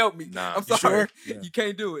 You can't help me. Nah. I'm sorry. Sure? Yeah. You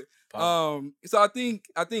can't do it. Positive. So I think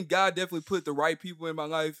God definitely put the right people in my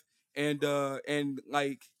life, and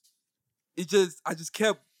like I just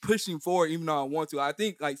kept pushing forward even though I want to. I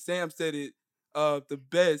think like Sam said it the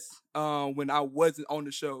best when I wasn't on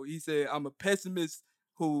the show. He said I'm a pessimist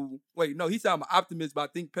he said I'm an optimist, but I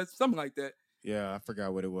think something like that. Yeah, I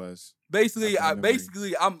forgot what it was. Basically,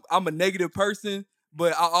 I'm a negative person,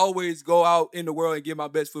 but I always go out in the world and get my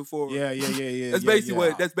best foot forward. Yeah. That's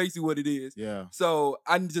basically what it is. Yeah. So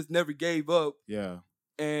I just never gave up. Yeah.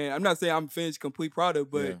 And I'm not saying I'm a finished complete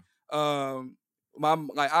product, but Yeah.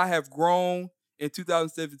 I have grown in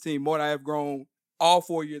 2017 more than I have grown all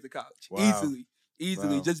 4 years of college. Wow.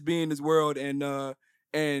 Easily, Wow. just being in this world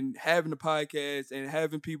and having the podcast and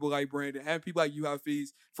having people like Brandon, having people like you, Hafeez,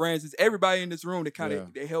 Francis, everybody in this room that kind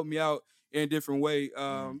of they help me out in a different way.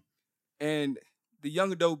 And the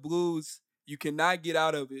young adult blues, you cannot get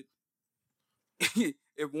out of it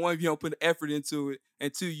if one, you don't put the effort into it,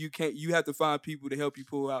 and two, you have to find people to help you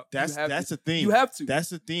pull out. That's the theme. You have to. That's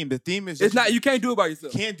the theme. The theme is It's not. You can't do it by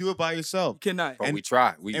yourself. You can't do it by yourself. You cannot. But we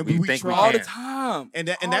try. We and think we we try. can. All the time. And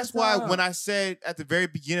that's why when I said at the very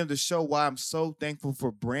beginning of the show why I'm so thankful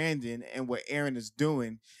for Brandon and what Aaron is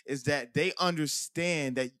doing is that they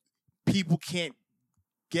understand that people can't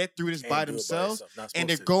get through this by themselves, and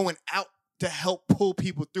they're going out to help pull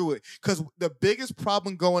people through it. Because the biggest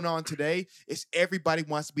problem going on today is everybody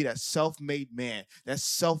wants to be that self-made man, that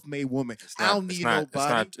self-made woman. I don't need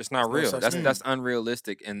nobody. It's not real. That's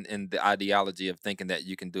unrealistic in the ideology of thinking that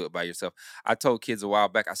you can do it by yourself. I told kids a while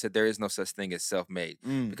back, I said there is no such thing as self-made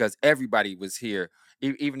because everybody was here.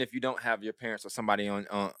 Even if you don't have your parents or somebody on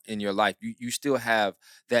in your life, you still have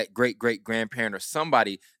that great grandparent or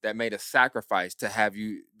somebody that made a sacrifice to have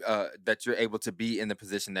you that you're able to be in the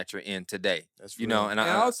position that you're in today. That's you know, real. and I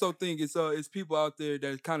I also think it's people out there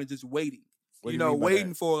that are kind of just waiting. What You do you know, mean by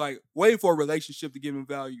that? waiting for a relationship to give them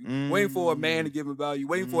value, waiting for a man to give them value,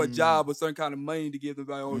 waiting for a job or certain kind of money to give them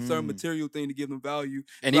value, or a certain material thing to give them value.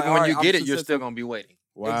 and Like, even when all you right, get I'm it, you're still successful. gonna be waiting.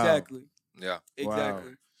 Wow. Exactly. Yeah.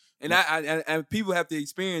 Exactly. Wow. And people have to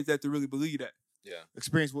experience that to really believe that. Yeah.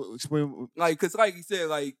 Explain. Like, cause like you said,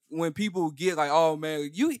 like when people get like, oh man,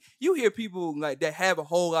 you hear people like that have a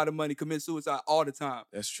whole lot of money commit suicide all the time.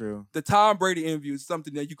 That's true. The Tom Brady interview is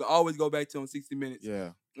something that you can always go back to on 60 Minutes.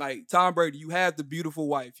 Yeah. Like Tom Brady, you have the beautiful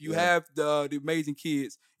wife, you Yeah. have the amazing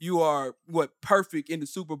kids, you are perfect in the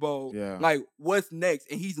Super Bowl. Yeah. Like what's next?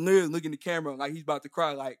 And he's literally looking at the camera like he's about to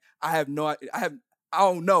cry. Like I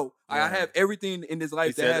don't know. Like, I Yeah. have everything in this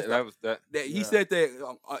life He that has said that was that. that he Yeah. said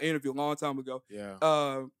that an interview a long time ago.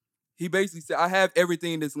 Yeah. He basically said, I have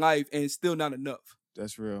everything in this life and it's still not enough.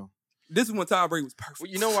 That's real. This is when Tom Brady was perfect. Well,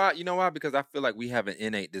 you know why? You know why? Because I feel like we have an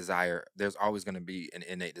innate desire. There's always going to be an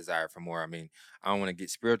innate desire for more. I mean, I don't want to get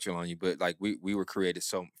spiritual on you, but like we were created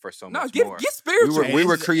for so much more. Get spiritual. We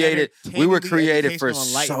were created for Educational so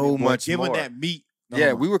enlightenment, boy. much Give 'em more. that meat.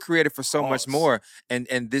 Yeah, we were created for so much Pause. more.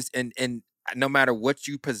 And no matter what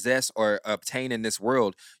you possess or obtain in this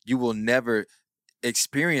world, you will never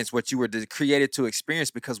experience what you were created to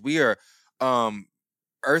experience because we are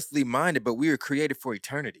earthly minded, but we are created for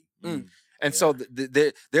eternity. And so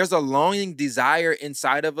there's a longing desire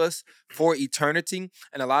inside of us for eternity.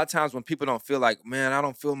 And a lot of times when people don't feel like, man, I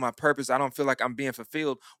don't feel my purpose, I don't feel like I'm being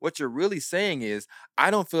fulfilled, what you're really saying is,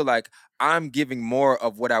 I don't feel like I'm giving more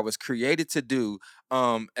of what I was created to do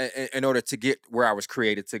in order to get where I was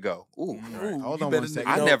created to go. Ooh. Hold on one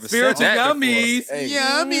second. I never said Spiritual that yummies. before. Hey.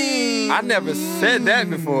 Yummy. I never said that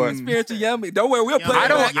before. Spiritual yummy. Don't worry, we'll play Yum,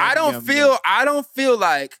 it back. I don't feel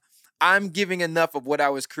like I'm giving enough of what I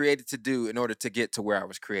was created to do in order to get to where I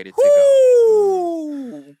was created to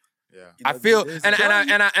go. Yeah. I feel and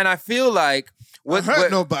I feel like What hurt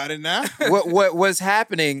nobody now? what was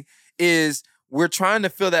happening is we're trying to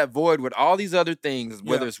fill that void with all these other things,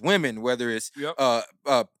 whether it's women, whether it's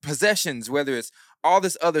possessions, whether it's all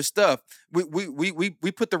this other stuff.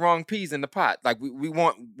 We put the wrong peas in the pot. Like we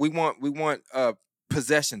want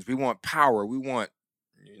possessions, we want power, we want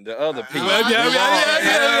the other peas. We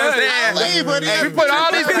put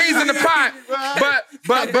all these peas in the pot,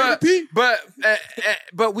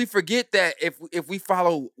 but we forget that if we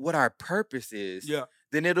follow what our purpose is,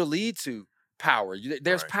 then it'll lead to power.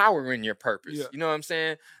 There's power in your purpose. You know what I'm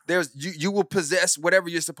saying? There's you will possess whatever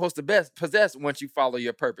you're supposed to possess once you follow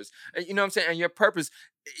your purpose. And you know what I'm saying? And your purpose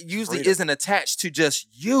usually isn't attached to just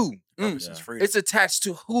you. It's attached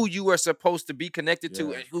to who you are supposed to be connected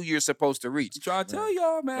to and who you're supposed to reach. Trying to tell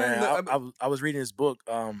y'all, man. I was reading this book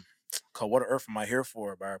called "What on Earth Am I Here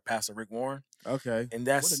For" by Pastor Rick Warren. Okay. And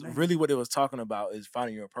that's really what it was talking about, is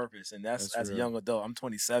finding your purpose. And that's as a young adult. I'm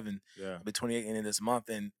 27. Yeah. I'll be 28 in this month,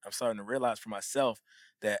 and I'm starting to realize for myself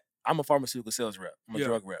that I'm a pharmaceutical sales rep. I'm a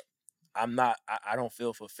drug rep. I'm not. I don't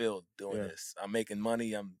feel fulfilled doing this. I'm making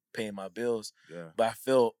money. I'm paying my bills. Yeah. But I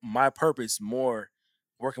feel my purpose more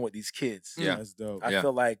working with these kids. Yeah. That's dope. I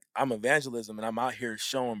feel like I'm evangelism, and I'm out here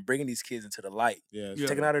bringing these kids into the light,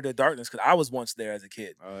 taking out of their darkness, because I was once there as a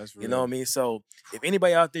kid. Oh, that's real. You know what I mean? So if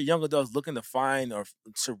anybody out there, young adults, looking to find or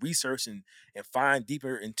to research and find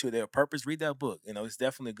deeper into their purpose, read that book. You know, it's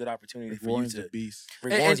definitely a good opportunity for you to.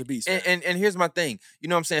 Rick Warren's a beast. And here's my thing. You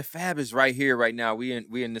know what I'm saying? Fab is right here, right now. We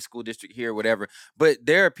in the school district here, whatever. But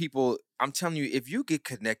there are people, I'm telling you, if you get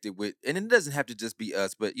connected with, and it doesn't have to just be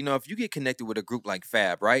us, but you know, if you get connected with a group like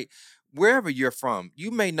Fab, right? Wherever you're from,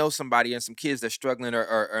 you may know somebody and some kids that's struggling or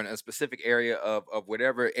in a specific area of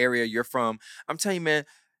whatever area you're from. I'm telling you, man,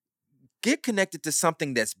 get connected to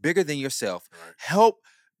something that's bigger than yourself. Help.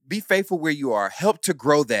 Be faithful where you are. Help to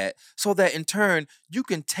grow that so that in turn you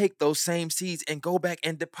can take those same seeds and go back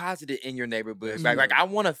and deposit it in your neighborhood. Like I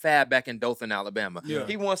want a Fab back in Dothan, Alabama.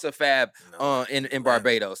 He wants a Fab in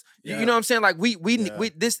Barbados. You know what I'm saying? Like we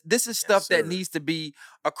this is stuff that needs to be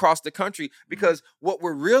across the country, because what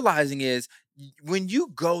we're realizing is when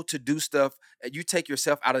you go to do stuff, you take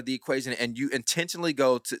yourself out of the equation and you intentionally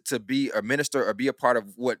go to be a minister or be a part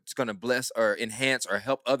of what's going to bless or enhance or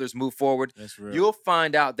help others move forward, That's real. you'll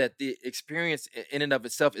find out that the experience in and of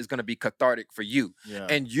itself is going to be cathartic for you. Yeah.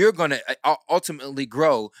 And you're going to ultimately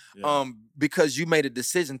grow Yeah. because you made a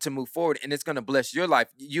decision to move forward, and it's going to bless your life.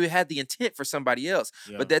 You had the intent for somebody else,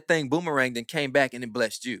 Yeah. but that thing boomeranged and came back and it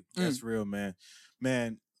blessed you. That's real, man.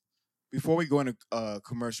 Man, before we go into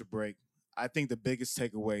commercial break, I think the biggest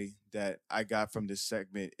takeaway that I got from this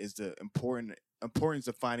segment is the importance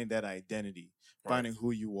of finding that identity, finding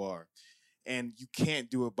who you are. And you can't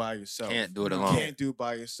do it by yourself. Can't do it You alone. can't do it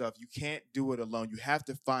by yourself. You can't do it alone. You have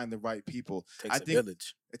to find the right people. Takes I a think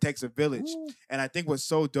village. it takes a village. Ooh. And I think what's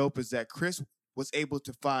so dope is that Chris was able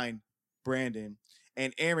to find Brandon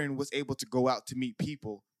and Aaron was able to go out to meet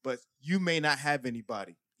people, but you may not have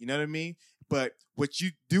anybody. You know what I mean? But what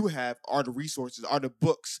you do have are the resources, are the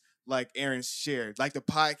books like Aaron shared, like the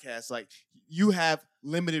podcast. Like you have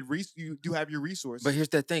limited you do have your resources. But here's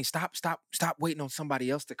the thing: stop waiting on somebody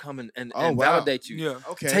else to come and Oh, wow. validate you. Yeah.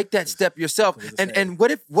 Okay. Take that step yourself. 'Cause it's a And saying, what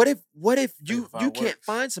if you if it can't works.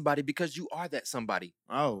 find somebody because you are that somebody?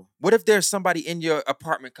 Oh. What if there's somebody in your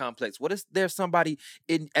apartment complex? What if there's somebody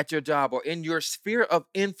at your job or in your sphere of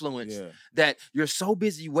influence Yeah. that you're so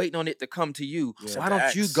busy waiting on it to come to you? Yeah. Why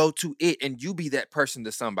don't you Facts. go to it and you be that person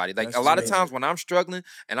to somebody? Like That's a lot of amazing. times when I'm struggling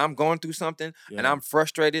and I'm going through something and Yeah. I'm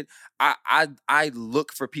frustrated, I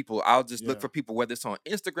look for people. I'll just look Yeah. for people, whether it's on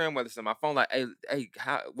Instagram, whether it's on my phone. Like, hey,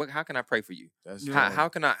 how can I pray for you? That's Yeah. How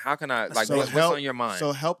can I like So what's on your mind?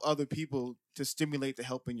 So help other people to stimulate the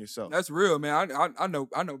help in yourself. That's real, man. I know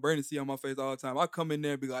Brandon see on my face all the time. I come in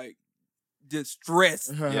there and be like, just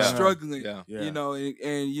stressed, Yeah. struggling. Yeah. Yeah. You know,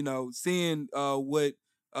 and you know, seeing what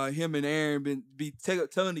him and Aaron be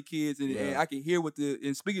telling the kids, and Yeah. I can hear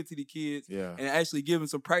and speaking to the kids, Yeah. and actually giving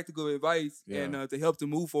some practical advice Yeah. and to help them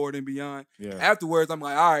move forward and beyond. Yeah. Afterwards, I'm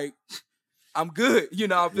like, all right, I'm good. You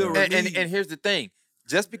know, I feel Yeah. relieved. And here's the thing.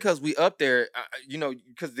 Just because we up there, you know,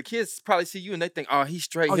 because the kids probably see you and they think, oh, he's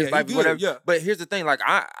straight, Oh, his yeah, he life is good, whatever. yeah. But here's the thing, like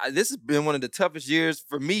this has been one of the toughest years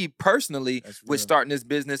for me personally That's with real. starting this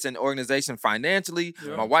business and organization financially.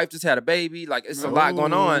 Yeah. My wife just had a baby, like it's a lot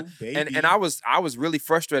going on. Oh, And baby. I was really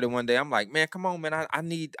frustrated one day. I'm like, man, come on, man.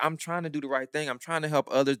 I'm trying to do the right thing. I'm trying to help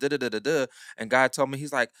others. And God told me,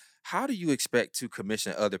 he's like, how do you expect to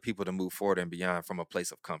commission other people to move forward and beyond from a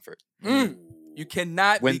place of comfort? You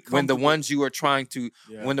cannot When be when the comfortable. ones you are trying to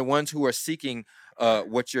Yeah. when the ones who are seeking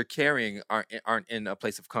what you're carrying aren't in a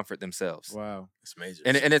place of comfort themselves. Wow. It's major.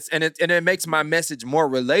 And it makes my message more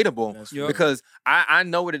relatable That's Yeah. real. because I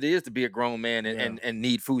know what it is to be a grown man and Yeah.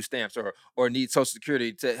 need food stamps or need Social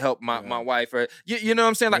Security to help my Yeah. wife or you know what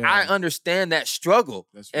I'm saying? Like I Yeah. understand that struggle.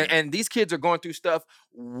 That's real. And these kids are going through stuff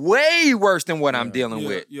way worse than what I'm Yeah. dealing yeah,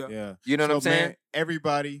 with. yeah. Yeah. You know what I'm saying? Man,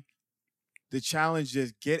 everybody, the challenge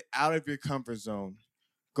is get out of your comfort zone.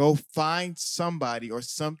 Go find somebody or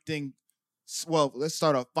something. Well, let's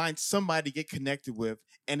start off. Find somebody to get connected with,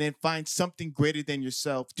 and then find something greater than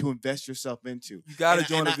yourself to invest yourself into. You gotta And-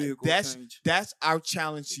 join and the I- vehicle. That's that's our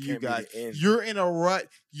challenge It to you can't be guys. the end. You're in a rut.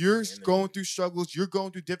 You're The end of going it. through struggles. You're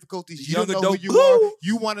going through difficulties. The You don't young know who adult you are. blue.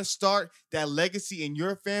 You want to start that legacy in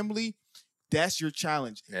your family. That's your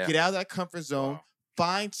challenge. Yeah. Get out of that comfort zone. Wow.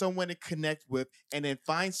 Find someone to connect with, and then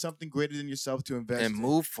find something greater than yourself to invest And in.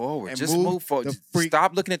 move forward. And Just move move forward. the Just freak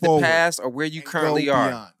stop looking at forward the past or where you and currently go are.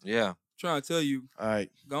 beyond. Yeah. Trying to tell you, All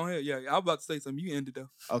right. go ahead. Yeah, I was about to say something. You ended though.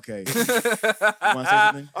 Okay. You want to say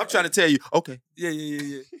something? I'm trying to tell you. Okay.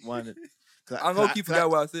 Yeah. Wanted- I'm gonna keep forgot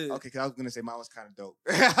what I said. Okay, because I was gonna say mine was kind of dope.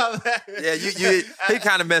 Yeah, he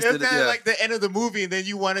kind of messed It's it. kind of Yeah. like the end of the movie, and then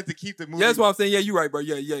you wanted to keep the movie. Yeah, that's what I'm saying. Yeah, you're right, bro.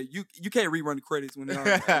 Yeah. You can't rerun the credits when they're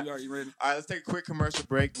already ready. All right, let's take a quick commercial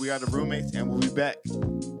break. We are the roommates, and we'll be back.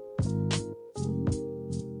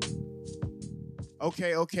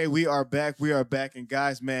 Okay, we are back. And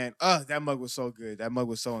guys, man, that mug was so good. That mug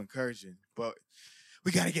was so encouraging. But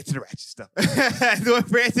we gotta get to the ratchet stuff. That's what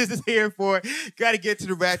Francis is here for. Gotta get to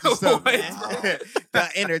the ratchet stuff. Wait. Man. The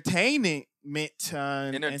entertainment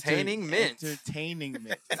Entertaining mint. Entertaining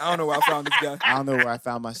mint. I don't know where I found this guy. I don't know where I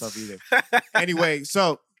found myself either. Anyway,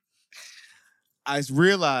 so I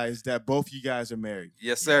realized that both you guys are married.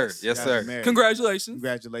 Yes, sir. You Yes, guys sir. are married. Congratulations.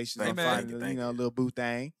 Congratulations Thank on you, finding thank a you. little boo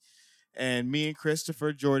thing. And me and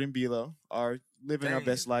Christopher Jordan Bilo are living our Dang.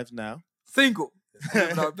 best lives now. Single.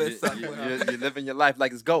 Living our You- best life. You're living your life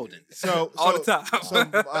like it's golden. So All the time. So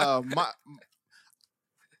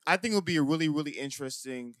I think it'll be a really, really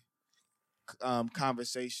interesting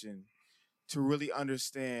conversation to really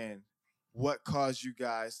understand what caused you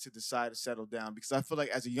guys to decide to settle down. Because I feel like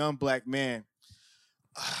as a young black man,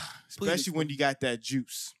 especially when you got that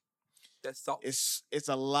juice, That's salt. It's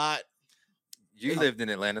a lot. You lived in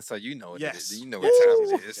Atlanta, so you know what Yes. it is. You know what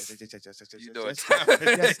time it is. You know what time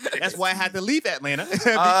it is. That's why I had to leave Atlanta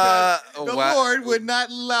because the Lord would not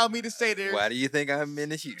allow me to stay there. Why do you think I'm in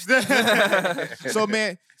Houston? So,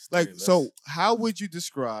 man, so how would you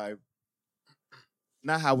describe?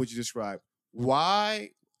 Not how would you describe? Why?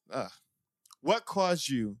 What caused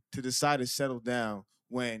you to decide to settle down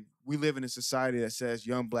when we live in a society that says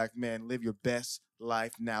young black men live your best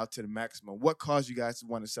life now to the maximum? What caused you guys to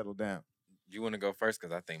want to settle down? You want to go first?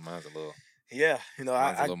 Because I think mine's a little. Yeah, Mine's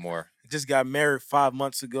a little more. Just got married 5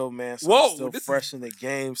 months ago, man. So Whoa, I'm still this fresh in the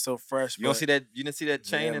game, so fresh. You don't see that? You didn't see that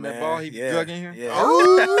chain and that ball he drug in here? Yeah.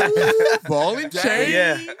 Oh, ball and chain.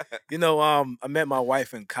 Yeah. You know, I met my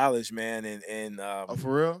wife in college, man, and Oh,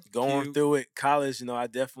 for real? going Cute. through it, college, you know, I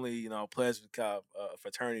definitely, pledged with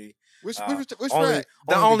fraternity. Which only- frat?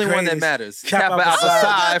 The only one that greatest. matters. Kappa Kappa Alpha Alpha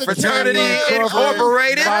Psi Psi Fraternity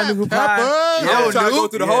Incorporated. Phi Nu Pi. Kappa. Yo, I'm trying to go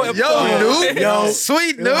through the whole Yeah. episode. Yo,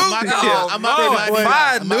 sweet Yo, noob. I'm not gonna lie to you guys.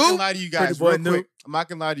 Fine, I'm not gonna noob. lie to you guys Pretty boy real quick. I'm not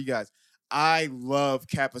gonna lie to you guys. I love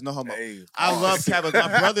Kappas. No homo. Hey, I love Kappas.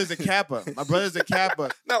 My brother's a Kappa.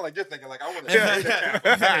 Not like you're thinking like I want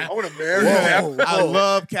I want to marry Whoa. I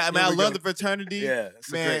love Kappa. Man, I Here we love go. the fraternity. Yeah, it's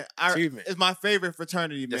a Man, great achievement. it's my favorite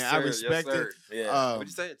fraternity, man. I respect it. Yeah. What'd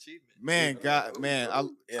you say? Achievement. Man, God, man.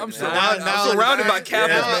 Yeah, I'm man. surrounded- Now- I'm surrounded by now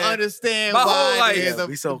Kappas, I man. understand My why whole life. it is Yeah, a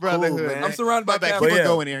we so cool, brotherhood. man. I'm surrounded by My bad. Kappas. Keep But on yeah,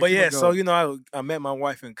 going here. But Keep yeah, on so going. I met my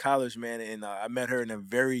wife in college, man, and I met her in a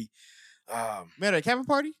very Man, at a Kappa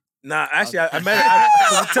party? Nah, actually, I met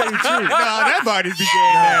her. To tell you the No, truth, that party's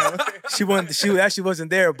began now. she wasn't. She actually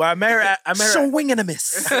wasn't there, but I met her. I met her. wing and a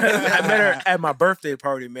miss. I met her at my birthday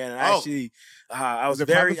party, man. And Oh. actually, I was Was it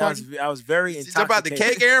a very, private I was very Did you jump out the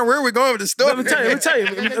intoxicated. cake, Aaron? Where are we going with the story? Let me tell you.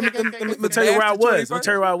 Let me tell you where I was. Let me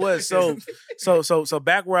tell you where I was. So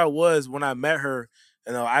back where I was when I met her,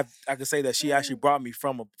 I could say that she actually brought me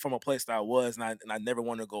from a place that I was, and I never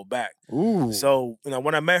wanted to go back. Ooh. So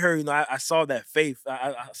when I met her, I saw that faith.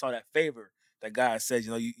 I saw that favor that God said.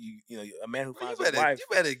 You a man who finds a wife. You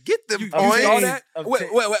better get them You points. saw that? Of Wait, ten.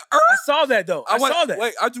 wait, wait. I saw that though. I saw that.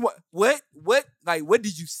 Wait, I just want what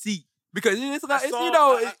did you see? Because it's like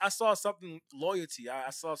it's, I saw something loyalty. I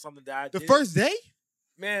saw something that I The did. first day?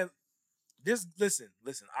 Man, listen.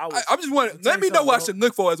 I was. I'm just wondering. I'll tell Let you me know what I something, should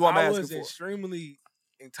look for. Is what I'm I asking was for. extremely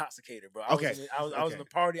intoxicated, bro. Okay. I was in the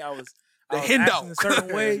party. I was The acting Hendo. a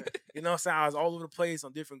certain way. You know what I'm saying? I was all over the place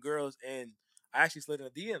on different girls, and I actually slid in a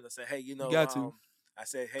DM and said, "Hey, got to. I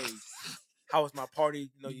said, "Hey, how was my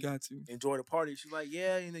party? You got to. enjoy the party." She's like,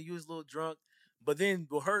 "Yeah, you was a little drunk," but then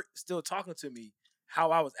with her still talking to me,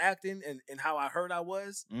 how I was acting and how I heard I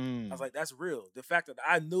was Mm. like, that's real. The fact that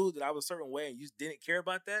I knew that I was a certain way and you didn't care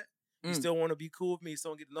about that, you still want to be cool with me, you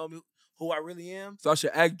still get to know me, who I really am. So I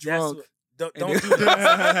should act That's drunk. what, don't and do then-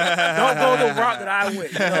 that. Don't go the route that I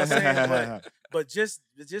went. You know what I'm saying? But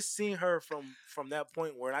just seeing her from that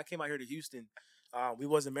point where I came out here to Houston, we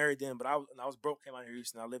wasn't married then, but I was broke. Came out here to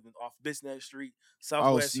Houston. I lived off Business Street,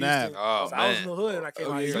 Southwest snap. Houston. Oh, I was in man. the hood and I came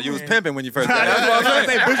out here. So you was man. pimping when you first got That's out. what I'm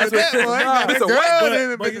saying. That's Bitch, what- boy. Nah, That Mr. girl White, in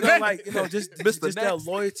the But business. Mr. just that Next.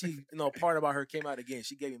 loyalty, part about her came out again.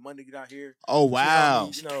 She gave me money to get out here. Oh, She wow.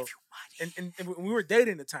 helped me, and we were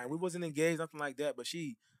dating at the time. We wasn't engaged, nothing like that. But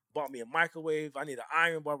she bought me a microwave. I needed an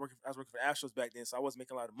iron bar. I was working for Astros back then, so I wasn't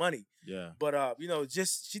making a lot of money. Yeah. But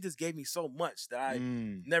she just gave me so much that I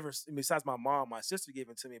never. Besides my mom, my sister gave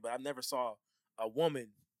it to me, but I never saw a woman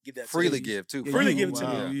give that Freely to me. give too. Yeah, Freely you- give it to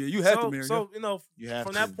wow. me. Yeah, you had so, to marry her. So You have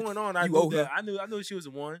from to. that point on, I You owe knew her. that I knew she was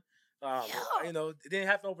the one. It didn't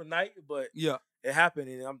happen overnight, but Yeah. it happened,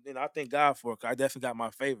 and I thank God for it. 'Cause I definitely got my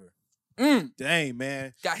favor. Dang,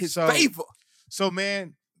 man. Got his So- favor. So,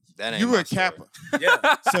 man, That ain't you my were a story. Kappa.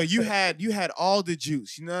 Yeah. So you had all the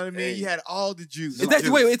juice. You know what I mean? Hey. You had all the juice. Is that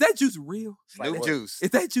wait? Is that juice real? Slight New work. juice. Is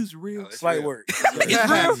that juice real? Oh, it's Slight real. work.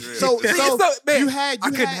 It's real. So, See, so man, you had I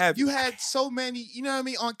couldn't have you it. had so many, you know what I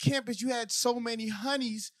mean, on campus you had so many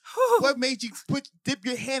honeys. What made you dip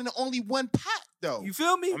your hand in only one pot though? You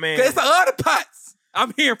feel me? I mean- 'Cause it's a lot of pots.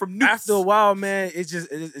 I'm hearing from Newts. After a while, man, it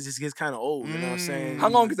just gets kind of old. You know what I'm saying? How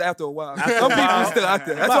long is it after a while? After Some a people while. still out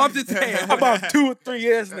there. That's what I'm just saying. About 2 or 3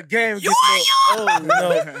 years in the game, it gets a little old, you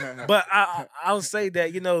know. But I'll say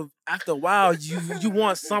that after a while, you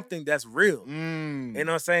want something that's real. You know what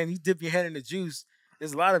I'm saying? You dip your hand in the juice.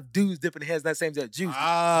 There's a lot of dudes dipping their hands in that same juice.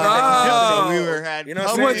 Ah, Oh. so we were had You know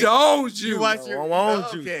what I'm You want saying? your own You juice. want your my own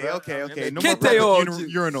juice, Okay, bro. okay. No more Kente public oil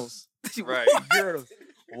juice. urinals. Right.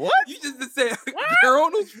 What? You just said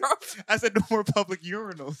urinals, bro. I said no more public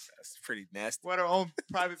urinals. That's pretty nasty. What our own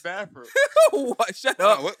private bathroom. What? Shut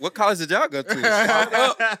Oh, up. what college did y'all go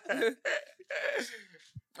to?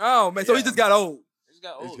 Oh man, so he just got old.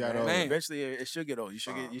 just got It's old, got man. old. Eventually, it should get old. You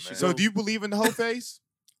should get. You should. man. So go- do you believe in the hoe phase?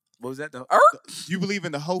 What was that? Do you believe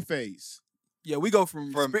in the hoe phase? Yeah, we go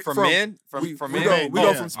from For spi- men, we for we men. go men, we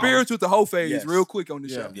go yeah. from spiritual to whole phase Yes. real quick on the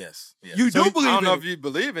Yeah. show. Yes. Yes. You So do believe I don't in know it. if you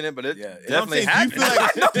believe in it, but it Yeah. definitely I'm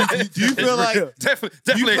happened. saying, do you feel like do you feel like definitely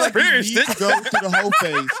do you feel like you experienced need it. to go through the whole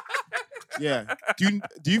phase? Yeah.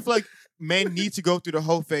 Do you feel like men need to go through the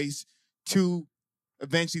whole phase to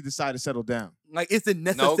eventually decide to settle down? Like, it's a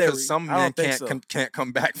No, necessary. because some I don't men think can't so.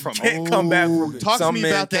 come back from Can't it. come back from Ooh, it. Talk to Some me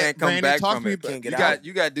men about that, can't come Brandon. back Talk from to me it. about Can't get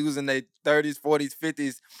You out. got dudes in their 30s, 40s,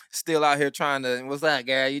 50s still out here trying to. What's up,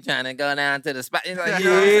 girl? You trying to go down to the spot? You know what I'm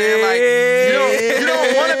saying? Like you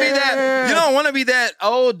don't want to be that. You don't want to be that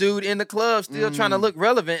old dude in the club still trying to look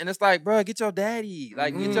relevant. And it's like, bro, get your daddy,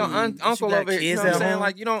 like get your uncle got over here. You kids know what I'm at saying? home?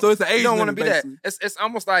 Like you don't. So it's an age You don't want to limit, be that. basically.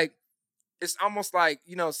 It's almost like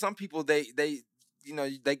some people they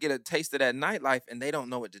they get a taste of that nightlife and they don't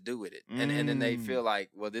know what to do with it, and then they feel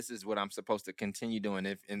like, well, this is what I'm supposed to continue doing.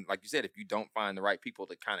 And like you said, if you don't find the right people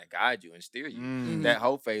to kind of guide you and steer you, that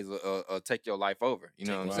whole phase will take your life over. You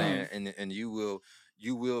know what I'm saying? And you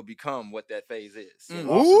will become what that phase is. So.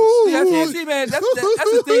 See, man, that's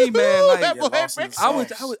the thing, man. Like, That boy Brandon.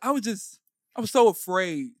 I was so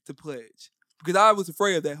afraid to pledge because I was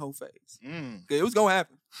afraid of that whole phase. It was gonna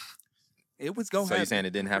happen. It was gonna So happen. you saying it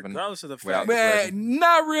didn't happen? Regardless of the without fact, the Man, pledging?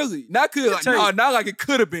 not really. Not good. Like, tell you- not like it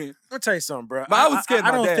could have been. I'll tell you something, bro. But I was scared of I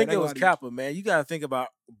my don't dad, think I it ain't was gonna lie to you. Kappa, man. You gotta think about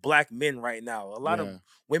black men right now. A lot Yeah. of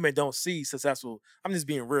women don't see successful. I'm just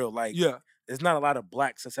being real. Like, Yeah. there's not a lot of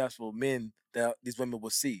black successful men that these women will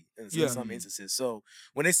see in Yeah. some instances. So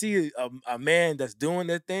when they see a man that's doing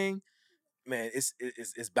their thing, man,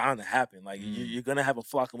 it's bound to happen. Like you're gonna have a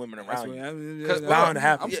flock of women That's around what you. happened. It's bound to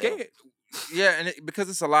happen. I'm Yeah. scared. Yeah, and because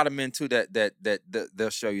it's a lot of men too that they'll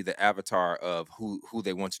show you the avatar of who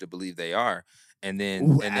they want you to believe they are, and then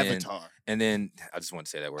Ooh, and Avatar. then I just want to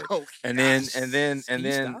say that word, Oh, and then gosh. Can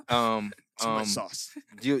you stop? Too much sauce.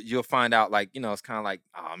 you'll find out, like, it's kind of like,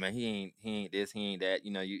 oh man, he ain't this, he ain't that.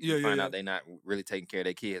 You find out they not really taking care of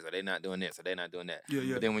their kids, or they not doing this, or they not doing that. Yeah,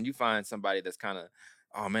 yeah. But then when you find somebody that's kind of,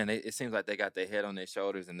 oh man, it seems like they got their head on their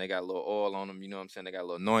shoulders and they got a little oil on them. You know what I'm saying? They got a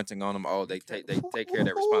little anointing on them. Oh, they take care of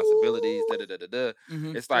their responsibilities.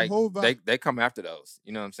 Mhm. It's like Jehovah. they come after those.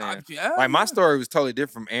 You know what I'm saying? Yeah, Like my yeah. story was totally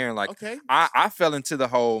different from Aaron. Like Okay. I fell into the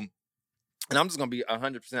whole, and I'm just gonna be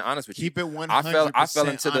 100% honest with you. Keep it 100% I fell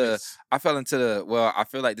into honest. well, I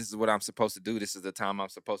feel like this is what I'm supposed to do. This is the time I'm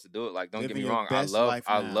supposed to do it. Like, don't Living get me your wrong. I best life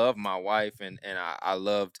now. love my wife, and I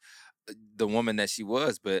loved the woman that she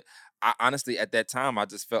was. But I honestly, at that time, I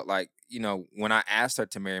just felt like, when I asked her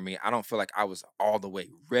to marry me, I don't feel like I was all the way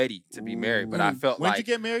ready to be married. But I felt When'd like you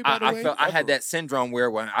get married, by the I way? felt I had that syndrome where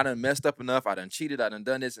when I done messed up enough, I done cheated, I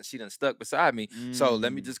done this, and she done stuck beside me. So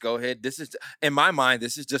let me just go ahead. This is, in my mind,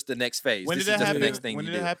 this is just the next phase. When This did is that just happen? the next thing When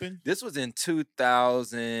you did it do. happen? This was in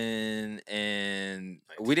 2000, and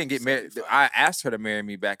we didn't get married. I asked her to marry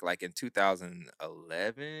me back like in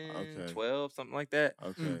 2011, Okay. 12, something like that.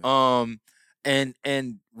 Okay.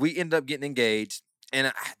 And we ended up getting engaged, and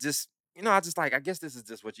I just like, I guess this is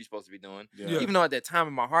just what you're supposed to be doing. Yeah. Even though at that time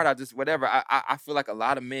in my heart, I just whatever. I feel like a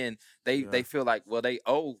lot of men they feel like, well, they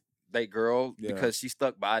owe they girl Yeah. because she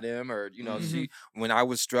stuck by them, or she, when I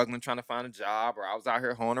was struggling trying to find a job, or I was out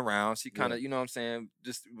here hoeing around, she kind of you know what I'm saying,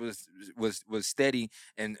 just was steady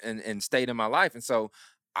and stayed in my life. And so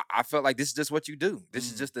I felt like this is just what you do. This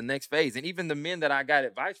is just the next phase. And even the men that I got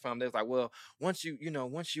advice from, they was like, well, once you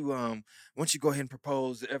go ahead and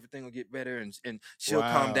propose, everything will get better, and she'll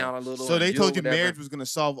calm down a little. So and they you'll told you whatever. marriage was gonna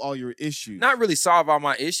solve all your issues. Not really solve all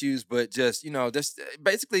my issues, but just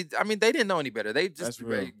basically, I mean, they didn't know any better. They just That's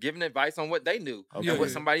real. giving advice on what they knew Okay. and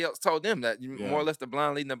what somebody else told them, that more or less the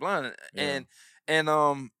blind leading the blind. And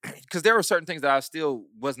because there were certain things that I still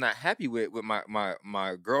was not happy with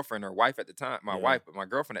my girlfriend or wife at the time, my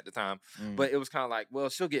girlfriend at the time. But it was kind of like, well,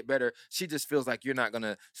 she'll get better. She just feels like you're not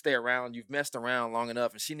gonna stay around. You've messed around long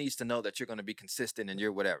enough, and she needs to know that you're gonna be consistent and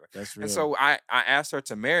you're whatever. That's real. And so I asked her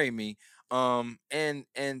to marry me.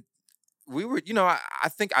 And we were, I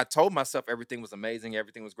think I told myself everything was amazing,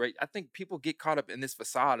 everything was great. I think people get caught up in this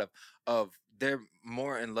facade of they're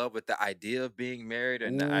more in love with the idea of being married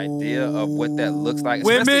and the idea of what that looks like.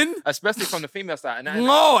 Women? especially from the female side. And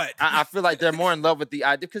Lord. I feel like they're more in love with the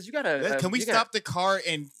idea, because you gotta. Can we stop the car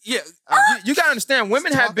and You gotta understand,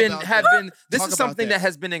 women Let's have talk been about have that. been. This Talk is about something that. that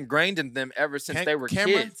has been ingrained in them ever since they were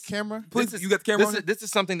kids. Camera? Please, you got the camera on? This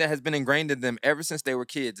is something that has been ingrained in them ever since they were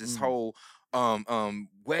kids. This whole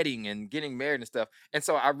wedding and getting married and stuff. And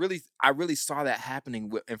so I really saw that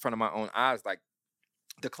happening in front of my own eyes. Like,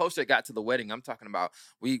 the closer it got to the wedding, I'm talking about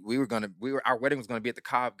our wedding was gonna be at the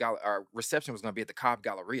our reception was gonna be at the Cobb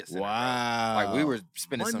Galleria Center. Wow. Bro. Like we were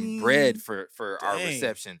spending some Money. bread for our Dang.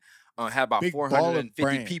 reception. Had about Big baller 450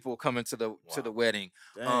 brand. people coming to the wedding.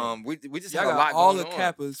 Dang. We just Y'all had a got lot all going the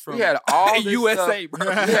on. Kappas from We had all this USA, stuff. bro.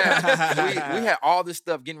 we had all this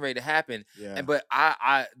stuff getting ready to happen. Yeah. But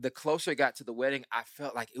I the closer it got to the wedding, I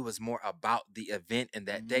felt like it was more about the event and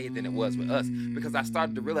that day than it was with us, because I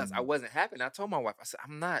started to realize I wasn't happy. And I told my wife, I said,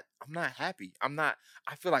 I'm not happy.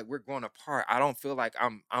 I feel like we're growing apart. I don't feel like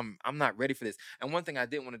I'm not ready for this. And one thing I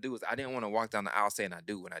didn't want to do is I didn't want to walk down the aisle saying I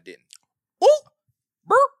do when I didn't. Ooh.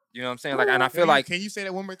 Burp. You know what I'm saying? Like, and I feel like Can you say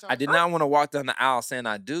that one more time? I did not want to walk down the aisle saying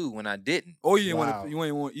I do when I didn't. Or you didn't Wow. want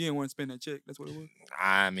to you didn't want to spend that check. That's what it was.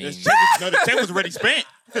 I mean, The check was already spent.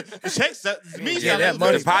 The check means Yeah, that the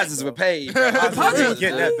money deposits were paid. Bro. Deposits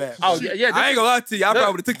getting that back. Oh yeah. I ain't gonna lie to you. I Look,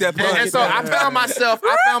 probably would have took that plunge. And so I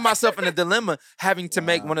found myself in a dilemma, having to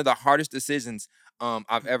make one of the hardest decisions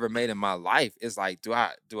I've ever made in my life. Is like, do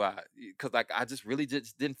I because like I just really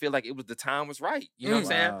just didn't feel like the time was right. You know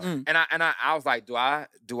what I'm saying? Wow. And I was like, do I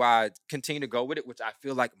continue to go with it, which I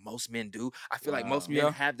feel like most men do. I feel like most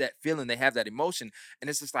men have that feeling, they have that emotion, and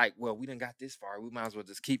it's just like, well, we done got this far, we might as well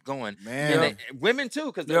just keep going. Man. And women too,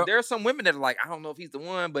 because there are some women that are like, I don't know if he's the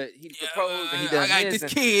one, but he proposed and he done I got this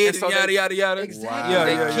this kid, and so yada yada yada. Exactly. Wow.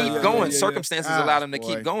 They Yeah, keep yeah, going. yeah. Circumstances Gosh, allow them to boy.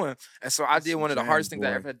 keep going. And so I did one of the hardest things I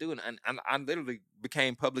boy. ever had to do. And I literally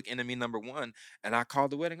became public enemy number one, and I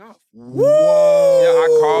called the wedding off. Whoa. Yeah,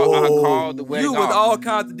 I called the wedding You off. with all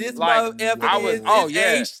kinds of this Like, evidence. I was- oh, this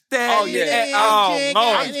yeah. ain't that, Oh, yeah. and- oh,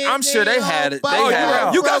 Lord. I'm sure they had it. They Oh,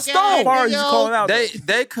 had you got How stoned. far are you calling out?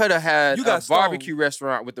 They could have had You a got stoned. barbecue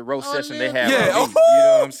restaurant with the roast session they had. Yeah. with me. You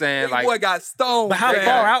know what I'm saying? Big Like, boy got stoned. But how man.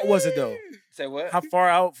 far out was it though? say what? How far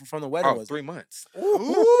out from the wedding was it? 3 months.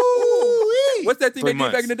 Ooh-wee. What's that thing 3 they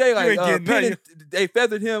did back in the day? You Like ain't getting Penn, they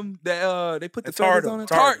feathered him. They put the Tarred feathers him, on it.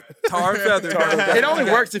 tarred Tar feather. It only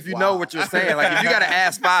works if you know what you're saying. Like if you gotta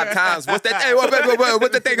ask 5 times, what's that? Hey, what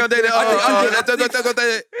the thing gonna do?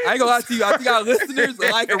 I ain't gonna lie to you. I think our listeners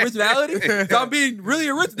like originality. So I'm being really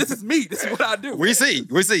original. This is me. This is what I do. We see.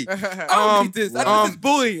 I don't need this. This is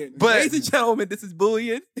bullying. but- Ladies and gentlemen, this is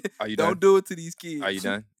bullying. Are you done? Don't do it to these kids. Are you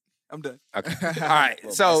done? I'm done. Okay. All right.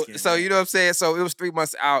 Well, So basket, you know what I'm saying? So it was 3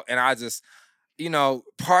 months out, and I just,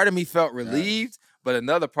 part of me felt relieved, but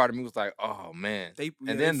another part of me was like, oh man.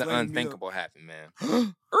 And then the unthinkable happened,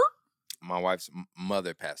 man. My wife's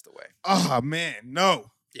mother passed away. Oh man,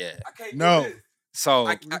 no. Yeah. I can't No. do this. So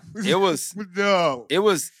it was No. it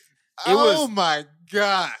was Oh my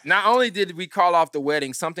God. not only did we call off the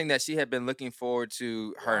wedding, something that she had been looking forward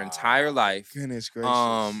to her entire life. Goodness gracious.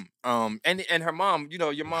 And her mom,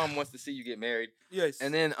 your mom wants to see you get married. Yes.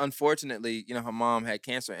 And then unfortunately, her mom had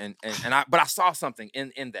cancer, and I saw something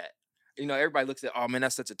in that. Everybody looks at, oh man,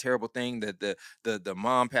 that's such a terrible thing that the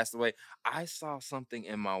mom passed away. I saw something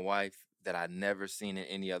in my wife that I'd never seen in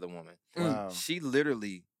any other woman. Wow. She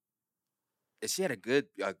literally, she had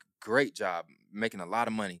a great job, making a lot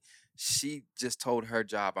of money. She just told her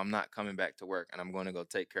job, I'm not coming back to work, and I'm going to go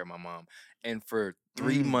take care of my mom. And for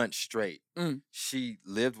 3 months straight, she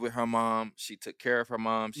lived with her mom. She took care of her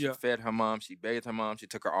mom. She fed her mom. She bathed her mom. She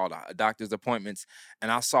took her all the doctor's appointments.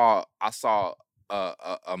 And I saw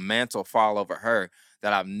a mantle fall over her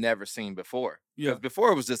that I've never seen before. Yeah. Because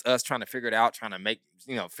before it was just us trying to figure it out, trying to make,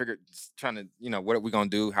 what are we gonna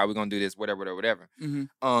do? How are we gonna do this? Whatever.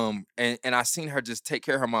 Mm-hmm. And I seen her just take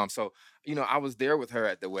care of her mom. So, I was there with her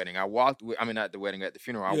at the wedding. Not at the wedding, at the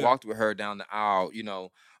funeral. I walked with her down the aisle,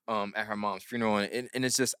 at her mom's funeral. And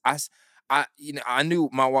it's just, I knew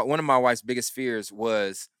one of my wife's biggest fears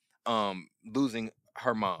was losing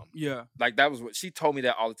her mom. Yeah. Like that was what she told me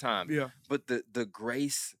that all the time. Yeah. But the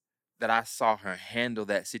grace that I saw her handle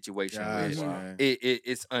that situation Gosh, with, man.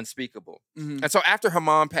 it's unspeakable. Mm-hmm. And so after her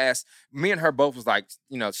mom passed, me and her both was like,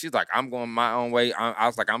 she's like, I'm going my own way. I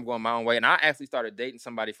was like, I'm going my own way. And I actually started dating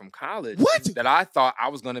somebody from college that I thought I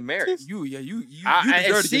was going to marry. You And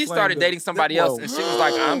deserve to she get started flamed dating up. somebody else, and she was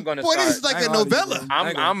like, I'm going to Boy, start. this is like I a ain't gonna lie to you,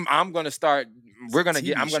 novella. bro. I'm gonna start. We're gonna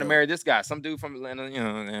TV I'm gonna show. marry this guy, some dude from Atlanta,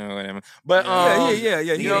 whatever. But Yeah.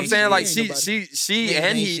 you know what I'm saying? Like she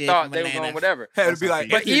and he thought they were going whatever. Had to be like,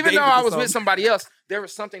 But this even David though I or was with something. somebody else, there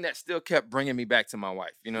was something that still kept bringing me back to my wife.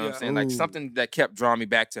 You know what I'm Yeah. saying? Like Ooh. something that kept drawing me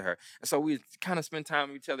back to her. And so we kind of spend time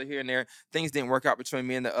with each other here and there. Things didn't work out between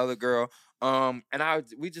me and the other girl.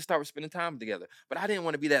 We just started spending time together. But I didn't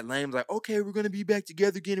want to be that lame, like, okay, we're gonna be back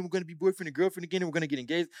together again, and we're gonna be boyfriend and girlfriend again, and we're gonna get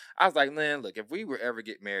engaged. I was like, man, look, if we were ever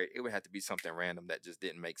get married, it would have to be something random that just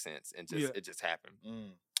didn't make sense, and it just happened.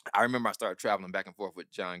 I remember I started traveling back and forth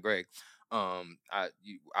with John Gray.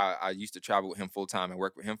 I used to travel with him full time and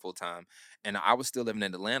work with him full time, and I was still living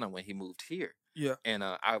in Atlanta when he moved here. Yeah. And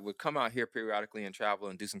I would come out here periodically and travel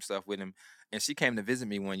and do some stuff with him. And she came to visit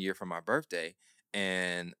me one year for my birthday,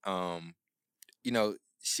 and you know,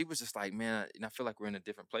 she was just like, man, I feel like we're in a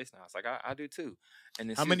different place now. It's like I do too. And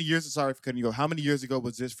then How many years? Sorry for cutting you off. How many years ago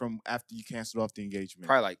was this from after you canceled off the engagement?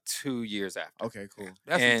 Probably like 2 years after. Okay, cool.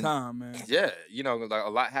 That's And- some time, man. Yeah, you know, like a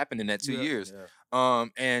lot happened in that 2 Yeah. years. Yeah.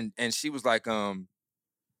 And she was like,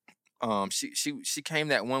 she came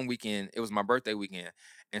that one weekend. It was my birthday weekend,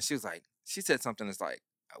 and she was like, she said something that's like,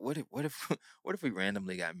 what if we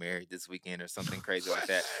randomly got married this weekend or something crazy like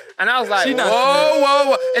that? And I was like, She not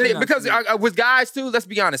whoa. And She not because slick. with guys too, let's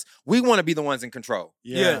be honest, we want to be the ones in control.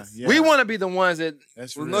 Yes. Yeah. We want to be the ones that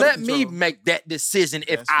That's Well, real. look- let me control. make that decision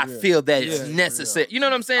if That's I real. feel that Yeah, it's that's necessary. You know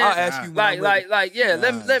what I'm saying? I'll ask you when I'm ready. Yeah.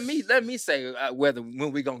 Gosh. Let me say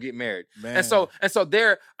when we gonna get married. Man. And so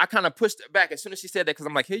there, I kind of pushed it back as soon as she said that, because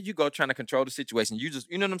I'm like, here you go trying to control the situation. You just,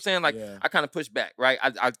 you know what I'm saying? Like, Yeah. I kind of pushed back, right?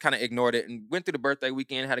 I kind of ignored it and went through the birthday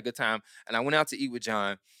weekend, had a good time, and I went out to eat with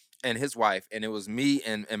John and his wife, and it was me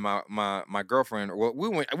and my girlfriend. Well,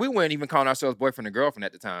 we weren't even calling ourselves boyfriend and girlfriend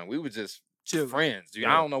at the time. We were just Chill. friends. Dude.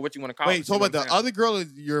 Yeah. I don't know what you want to call it. Wait, so about the other girl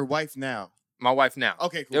is your wife now? My wife now.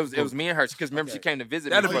 Okay, cool. It was me and her, because remember she Okay. came to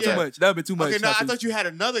visit That'd me. have for been too that. much. That'd be too much. Okay, no, I Hafiz. thought you had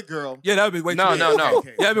another girl. Yeah, that'd be way too No, much. no, no.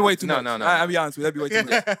 Okay. That'd be way too No, much. no, no, I'll no. be honest with you. That'd be way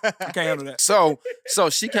too much. I can't handle that. So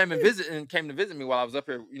she came to visit me while I was up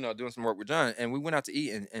here, you know, doing some work with John, and we went out to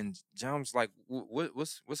eat, and John was like,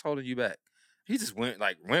 what's holding you back? He just went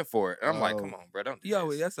for it. And I'm like, come on, bro, don't do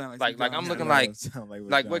Yo, this. that sounds Like some I'm John looking shit.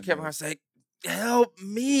 like what Kevin Hart said, help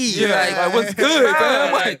me. Yeah, like, what's good,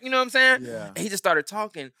 man? Like, you know what I'm saying? Yeah. And he just started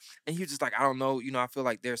talking, and he was just like, I don't know, you know, I feel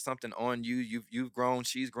like there's something on you. You've grown,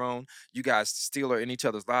 she's grown. You guys still are in each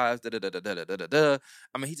other's lives. Da da da da da da da da.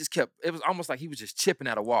 I mean, he just kept. It was almost like he was just chipping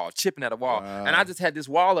at a wall. Wow. And I just had this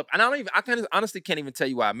wall up, and honestly can't even tell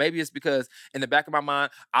you why. Maybe it's because in the back of my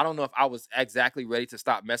mind, I don't know if I was exactly ready to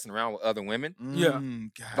stop messing around with other women. Yeah.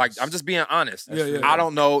 Gosh. Like, I'm just being honest. Yeah, yeah. I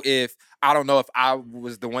don't know if I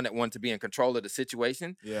was the one that wanted to be in control of the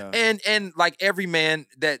situation. Yeah. And like every man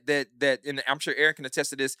that and I'm sure Aaron can attest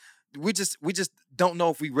to this, we just don't know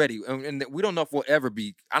if we're ready, and we don't know if we'll ever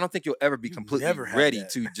be. I don't think you'll ever be completely never had ready that.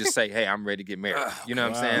 to just say, hey, I'm ready to get married. You know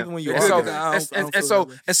what I'm Wow. saying? Even when you're And so, good, I don't feel that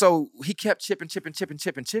way. and so he kept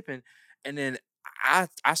chipping, and then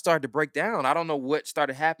I started to break down. I don't know what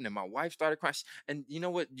started happening. My wife started crying. And you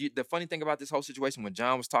know what? The funny thing about this whole situation, when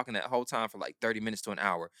John was talking that whole time for like 30 minutes to an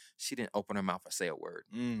hour, she didn't open her mouth or say a word.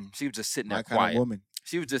 She was just sitting there My kind quiet. of woman.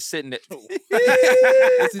 She was just sitting there.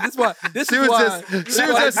 See, this is why. She was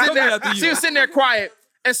just sitting there. She was sitting there quiet.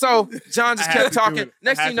 And so John just I had kept to do talking. it.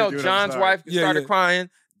 Next I thing had you to know, do it. I'm John's sorry. wife Yeah, started yeah. crying.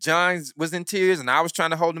 John was in tears, and I was trying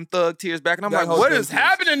to hold them thug tears back. And I'm That like, whole what thing is is-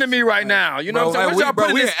 happening to me right now? You know Bro, what I'm saying? like,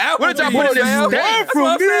 What we did y'all put in this man. steak? That's what I'm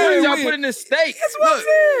What saying. did y'all put in this steak? Look.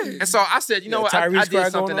 And so I said, you know what? I Tyrese cry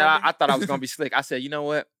did something going on that I thought I was going to be slick. I said, you know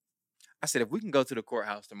what? I said, if we can go to the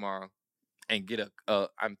courthouse tomorrow and get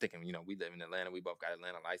I'm thinking, you know, we live in Atlanta. We both got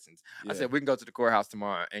Atlanta license. I said, we can go to the courthouse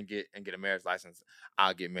tomorrow and get a marriage license.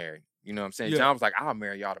 I'll get married. You know what I'm saying? Yeah. John was like, I'll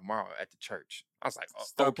marry y'all tomorrow at the church. I was like, oh,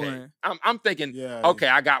 Stop okay. playing. I'm thinking, Yeah. okay,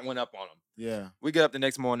 I got one up on him. Yeah. We get up the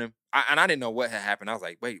next morning, and I didn't know what had happened. I was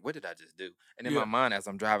like, wait, what did I just do? And in Yeah. my mind, as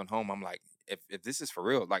I'm driving home, I'm like, if this is for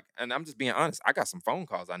real, like, and I'm just being honest, I got some phone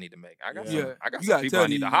calls I need to make. I got Yeah. some, Yeah. I got You some gotta people tell I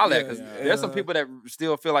need to these- holler at, yeah, because yeah. there's some people that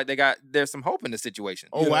still feel like there's some hope in the situation.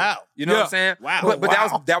 Oh Yeah. wow. You know what Yeah. I'm saying? Wow. But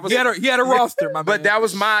Wow. that was He had a roster, my man. but that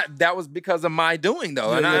was because of my doing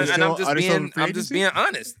though, Yeah, and, yeah. and Still- I'm just are they still being in free agency?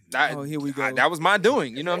 honest. Oh, here we go. That was my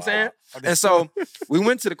doing. You know what I'm saying? And so we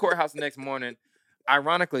went to the courthouse the next morning.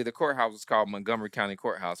 Ironically, the courthouse was called Montgomery County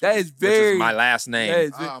Courthouse. That which is which very- my last name. That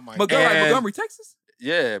is Oh, my Montgomery, God. Texas.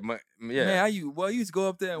 Yeah, yeah. Man, I used to go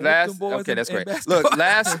up there and Last, whoop them boys. okay, that's in great. basketball. Look,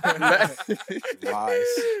 last, Lies.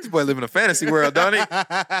 this boy live in a fantasy world, don't he?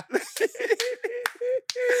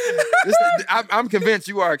 I'm convinced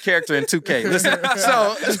you are a character in 2K. Listen,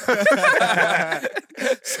 so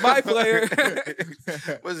My player.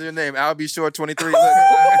 what's your name? I'll be sure 23.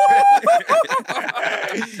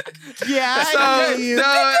 Yeah. So, I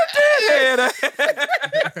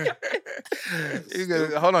you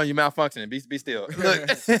go, hold on, you malfunctioning. Be still. Look,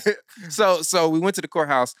 so we went to the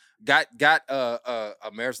courthouse, got a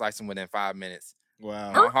marriage license within 5 minutes.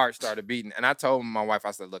 Wow. My heart started beating. And I told my wife,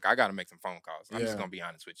 I said, look, I got to make some phone calls. I'm just Yeah. going to be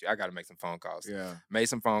honest with you. I got to make some phone calls. Yeah. Made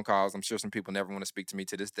some phone calls. I'm sure some people never want to speak to me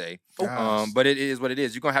to this day. Gosh. But it is what it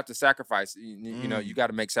is. You're going to have to sacrifice. You know, you got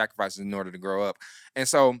to make sacrifices in order to grow up. And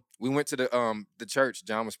so we went to the church.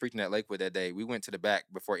 John was preaching at Lakewood that day. We went to the back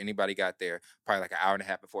before anybody got there, probably like an hour and a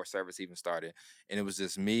half before service even started. And it was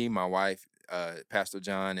just me, my wife, Pastor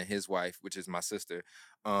John, and his wife, which is my sister.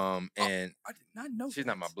 And I did not know she's that.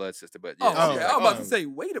 not my blood sister, but Oh, yeah. okay. I was about to say,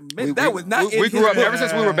 wait a minute. That was not we in grew up his ever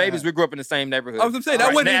since we were babies. We grew up in the same neighborhood. I was gonna say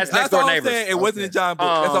that wasn't. As next That's door all I'm neighbors. saying. It wasn't in John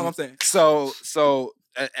book. That's all I'm saying. So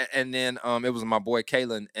and then it was my boy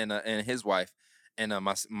Kalen and his wife and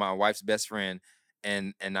my wife's best friend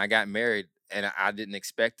and I got married. And I didn't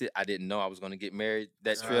expect it. I didn't know I was going to get married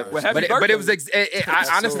that trip. Well, But it was.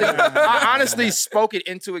 I honestly spoke it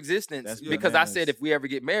into existence because I said if we ever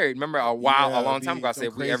get married, remember a long time ago, I said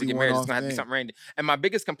if we ever get married, it's going to have to be something random. And my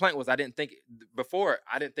biggest complaint was I didn't think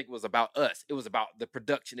it was about us. It was about the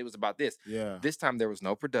production. It was about this. Yeah. This time there was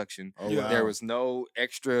no production. Oh, wow. There was no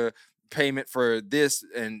extra payment for this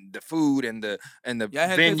and the food and the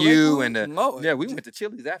venue and we went to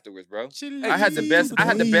Chili's afterwards, bro. I had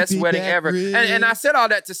the best wedding ever. And I said all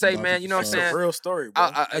that to say, man, you know what I'm saying? It's a real story,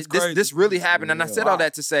 bro. This really happened. And I said all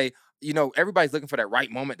that to say, you know, everybody's looking for that right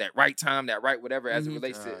moment, that right time, that right whatever as it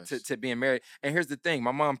relates to being married. And here's the thing.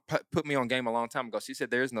 My mom put me on game a long time ago. She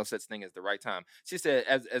said there is no such thing as the right time. She said,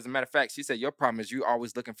 as a matter of fact, she said, your problem is you're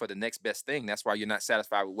always looking for the next best thing. That's why you're not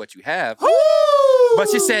satisfied with what you have. But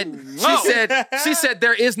she said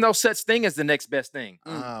there is no such thing as the next best thing.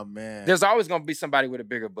 Oh man. There's always gonna be somebody with a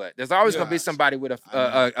bigger butt. There's always gonna be somebody with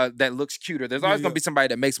a that looks cuter. There's always gonna be somebody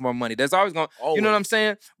that makes more money. There's always gonna you know what I'm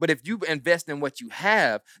saying? But if you invest in what you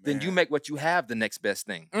have, then you make what you have the next best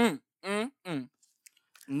thing.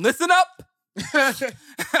 Listen up.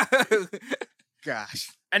 Gosh.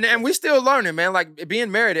 And we still learning, man. Like being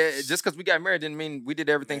married, just because we got married didn't mean we did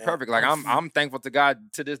everything perfect. Like I'm thankful to God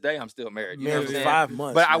to this day. I'm still married. You know what I'm saying? 5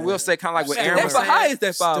 months. But I will say, kind of like what Aaron was saying. How is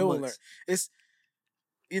that 5 months? It's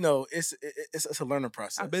it's a learning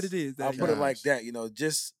process. I bet it is. I'll put it like that. You know,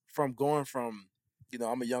 just from going from, you know,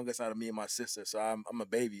 I'm the youngest out of me and my sister, so I'm a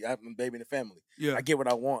baby. I'm a baby in the family. Yeah, I get what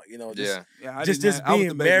I want. You know, just just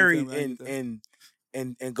being married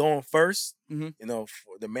and going first. Mm-hmm. You know,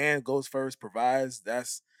 the man goes first, provides.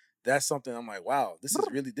 That's something I'm like, wow, this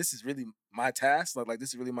is really my task. Like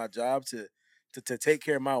this is really my job to take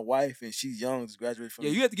care of my wife, and she's young, just graduated from.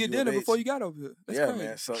 Yeah, you had to get dinner before you got over here. That's crazy.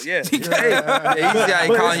 Man. So yeah, he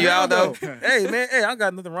calling you out though. Hey man, I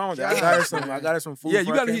got nothing wrong with that. I got her some food. Yeah,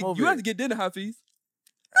 you got to get dinner, Hafeez.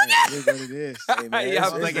 It is what it is. Hey, man, Yeah,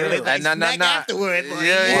 like afterwards.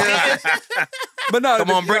 Yeah. But no,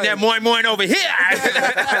 come on, bring that moin over here.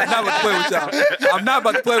 I'm not about to play with y'all. I'm not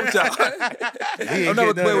about to play with y'all. I'm not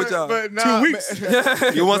about to play with y'all. But 2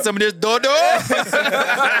 weeks. You want some of this dodo?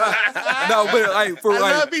 No, but like for I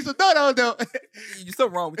like, love me some dodo though. there's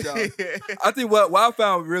something wrong with y'all. I think what I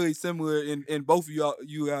found really similar in both of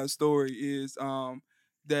you guys' story is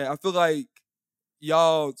that I feel like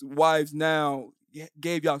y'all's wives now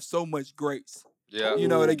gave y'all so much grace. Yeah. You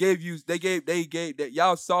know, they gave that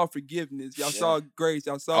y'all saw forgiveness, y'all saw grace,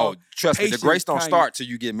 y'all saw. Oh, trust me, the grace don't start till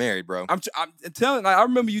you get married, bro. I'm telling. Like, I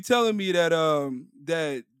remember you telling me that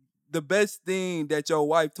that the best thing that your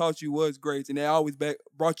wife taught you was grace, and they always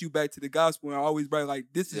brought you back to the gospel, and always brought like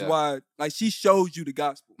this is why, like she showed you the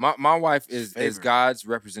gospel. My wife is God's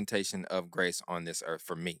representation of grace on this earth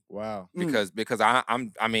for me. Wow. Because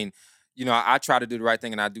I mean, you know, I try to do the right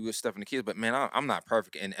thing and I do stuff in the kids, but man, I'm not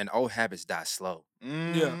perfect, and old habits die slow.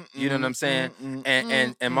 Yeah, you know what I'm saying.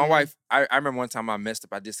 And my wife, I remember one time I messed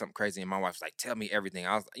up. I did something crazy, and my wife's like, "Tell me everything."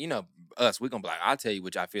 I was, you know, we're gonna be like, "I'll tell you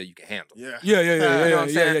what I feel you can handle." Yeah. Yeah. You know what I'm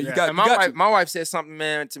saying? You got. And my wife said something,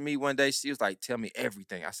 man, to me one day. She was like, "Tell me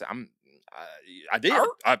everything." I said, I did.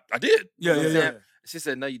 I did. Yeah, You know what I'm yeah. saying? She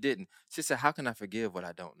said, "No, you didn't." She said, "How can I forgive what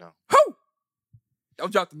I don't know?" Who?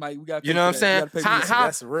 Don't drop the mic. We got. You know what I'm saying?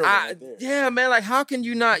 That's real. Right there. Yeah, man. Like, how can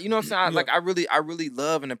you not? You know what I'm saying? Yeah. Like, I really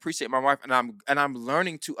love and appreciate my wife, and I'm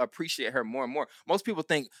learning to appreciate her more and more. Most people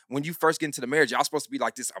think when you first get into the marriage, y'all supposed to be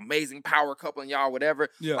like this amazing power couple, and y'all whatever.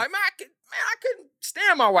 Yeah. Like, man, I couldn't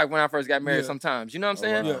stand my wife when I first got married. Yeah. Sometimes, you know what I'm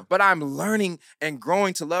saying? Yeah. But I'm learning and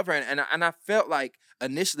growing to love her, and I felt like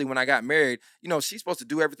initially when I got married, you know, she's supposed to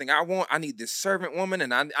do everything I want. I need this servant woman,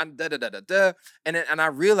 and I da da da da da. And I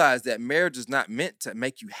realized that marriage is not meant to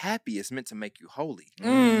make you happy; it's meant to make you holy.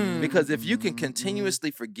 Because if you can continuously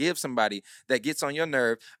forgive somebody that gets on your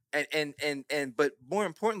nerve, But more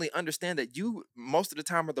importantly, understand that you most of the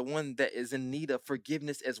time are the one that is in need of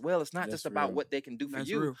forgiveness as well. It's not That's just about real. what they can do for That's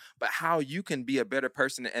you, real. but how you can be a better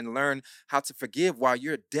person and learn how to forgive while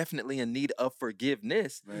you're definitely in need of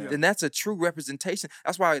forgiveness. Man. Then that's a true representation.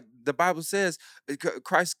 That's why the Bible says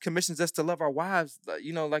Christ commissions us to love our wives, like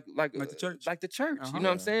the church. like the church. Uh-huh. You know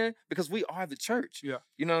what I'm Yeah. saying? Because we are the church. Yeah.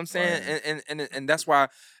 You know what I'm saying? Right. And that's why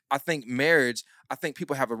I think marriage. I think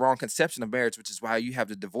people have a wrong conception of marriage, which is why you have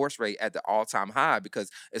the divorce rate at the all-time high.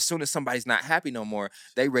 Because as soon as somebody's not happy no more,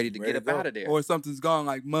 they ready to Ready get to up go. out of there. Or something's gone,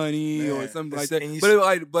 like money or Man, something like it's- that. and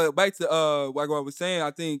you But back to like what I was saying,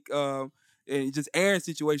 I think and just Aaron's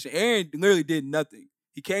situation. Aaron literally did nothing.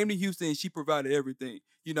 He came to Houston and she provided everything.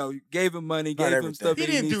 You know, gave him money, gave him everything. stuff. He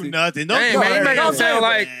that didn't needs do to. nothing. Hey, Don't man, you make him sound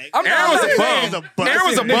like I'm Aaron not was a saying- bum. Aaron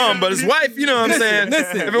was a bum, but his wife, you know what I'm saying?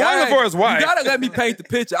 Listen, If it wasn't for his wife. you gotta let me paint the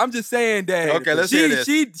picture. I'm just saying that. Okay, let's hear this.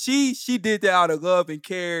 She did that out of love and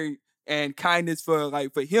care and kindness for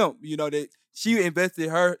him. You know that she invested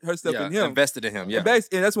herself in him. Invested in him, yeah. And that's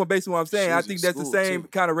basically what I'm saying. She I was think in that's the school, same too.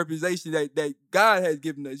 kind of representation that God has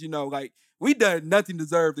given us. You know, like we done nothing to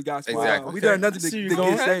deserve the gospel. Exactly. We Okay. done nothing I see to you get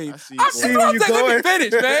going. saved. I see I'm you see going. where you going. Let me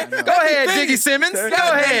finish, man. I know. Go ahead, Diggy Simmons. Go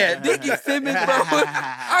ahead. Diggy Simmons, bro.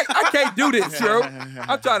 I can't do this, bro.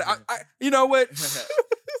 I'm trying to. You know what?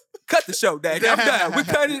 Cut the show, Dad. I'm done. We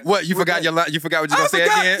cut it. What, you forgot your line? You forgot what you I gonna say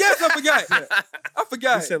forgot. again? Yes, I forgot. I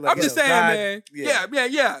forgot. You said, like, I'm just yeah, saying, God- man.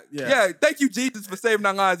 yeah. Yeah. Thank you, Jesus, for saving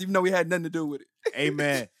our lives, even though we had nothing to do with it.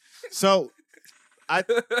 Amen. So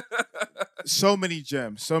so many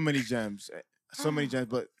gems.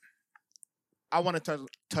 But I want to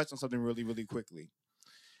touch on something really, really quickly.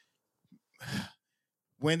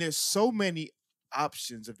 When there's so many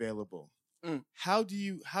options available, how do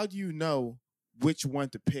you know which one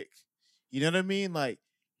to pick? You know what I mean? Like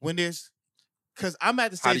when there's, because I'm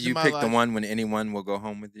at the How do stage you in my pick life. the one when anyone will go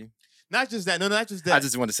home with you? Not just that. No, not just that. I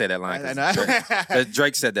just want to say that line. I 'cause know.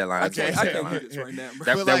 Drake said that line. Okay. I can't do this right now, bro.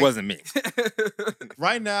 That, But that like- wasn't me.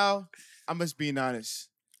 Right now, I'm just being honest.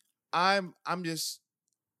 I'm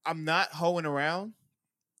not hoeing around,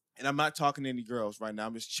 and I'm not talking to any girls right now.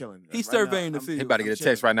 I'm just chilling. He's Right now, surveying the I'm- field. He about to I'm get a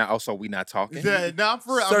text right now. Also, we not talking. No, I'm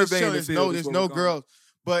for real. I'm just Surveying chilling. the field There's is what no we're calling it. girls.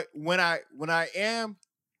 But when I am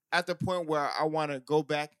at the point where I want to go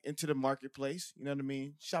back into the marketplace, you know what I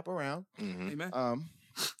mean? Shop around. Mhm. Amen.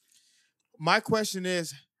 My question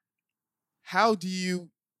is, how do you,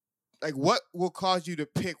 like, what will cause you to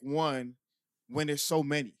pick one when there's so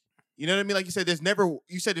many? You know what I mean? Like you said, there's never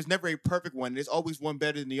a perfect one. There's always one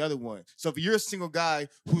better than the other one. So if you're a single guy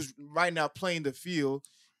who's right now playing the field,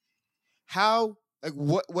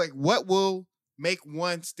 what will make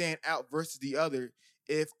one stand out versus the other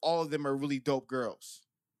if all of them are really dope girls?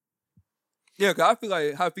 Yeah, because I feel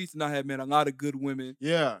like Hafeez and I have met a lot of good women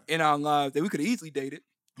Yeah. in our lives that we could have easily dated.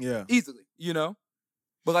 Yeah. Easily, you know?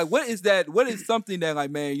 But like, what is that? What is something that,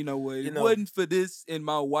 like, man, you know what? It wasn't for this and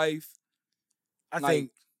my wife. I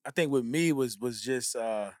Like- think with me was just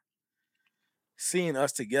seeing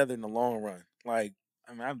us together in the long run. Like,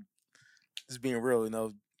 I mean, I'm just being real, you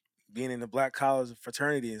know, being in the black college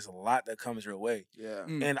fraternity is a lot that comes your way. Yeah.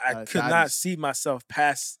 Mm. And I could that not is- see myself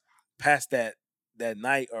past that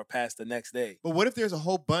night or past the next day. But what if there's a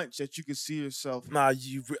whole bunch that you could see yourself? Nah,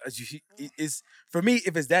 it's for me,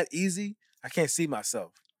 if it's that easy, I can't see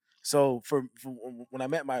myself. So for when I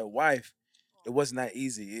met my wife, it wasn't that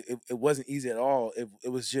easy. It wasn't easy at all. It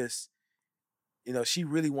was just, you know, she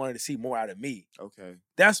really wanted to see more out of me. Okay.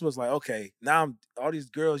 That's what's like, okay, now all these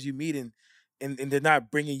girls you meet and they're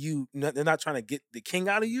not bringing you, they're not trying to get the king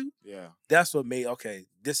out of you. Yeah. That's what made, okay,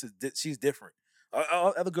 she's different.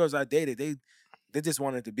 Other girls I dated, they just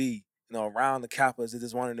wanted to be, you know, around the Kappas. They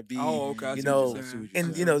just wanted to be, Oh, okay. I you see what know, you're saying.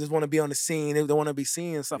 and you know, just want to be on the scene. They don't want to be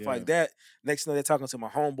seen and stuff Yeah. like that. Next thing they're talking to my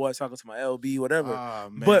homeboy, talking to my LB, whatever. Ah,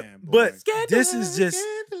 man, but boy. this is just.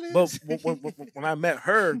 But Scandalous. when I met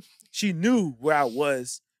her, she knew where I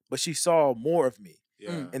was, but she saw more of me,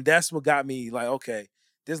 Yeah. and that's what got me like, okay,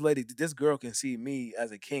 this girl can see me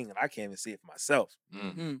as a king, and I can't even see it for myself.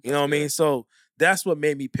 Mm. You know what I mean? good. So that's what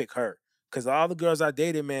made me pick her, because all the girls I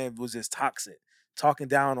dated, man, was just toxic, talking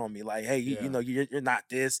down on me, like, hey, Yeah. you know, you're not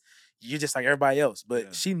this, you're just like everybody else. But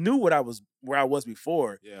Yeah. she knew where I was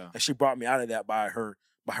before, Yeah. and she brought me out of that by her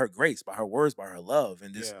grace, by her words, by her love,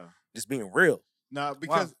 and Yeah. just being real. No,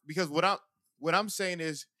 because what I'm saying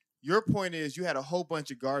is, your point is you had a whole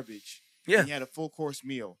bunch of garbage. Yeah. And you had a full course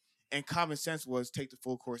meal, and common sense was take the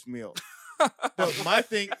full course meal. But my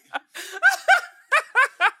thing,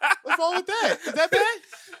 what's wrong with that? Is that bad?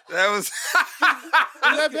 That was. Is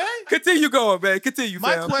that bad? Continue going, man. Continue,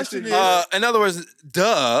 My fam. question Continue. is- In other words,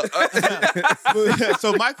 Duh.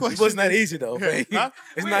 So my question It wasn't that easy though. Man. Huh?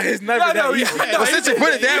 It's never that easy. Well, since you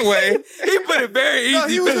put it that way, He put it very easy. No,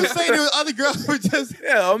 he was just saying there was other girls who just.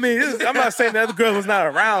 Yeah, I mean, I'm not saying the other girl was not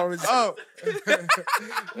around. Oh,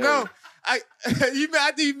 no, I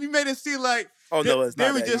think you made it seem like. Oh no, it's they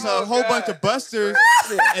not. were that just easy. a whole bunch of busters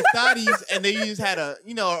and thotties, and they just had a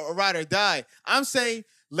ride or die. I'm saying,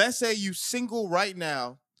 let's say you single right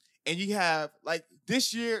now, and you have like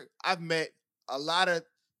this year. I've met a lot of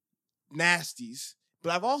nasties,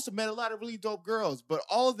 but I've also met a lot of really dope girls. But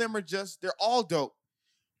all of them they're all dope.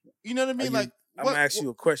 You know what I mean? I'm gonna ask you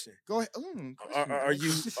a question. Go ahead.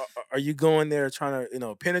 Are you going there trying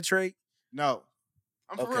to penetrate? No,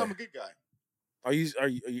 I'm for real. Okay. I'm a good guy. Are you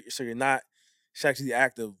so you're not sexually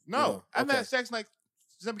active? No, I've okay. had sex since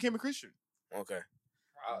I became a Christian. Okay.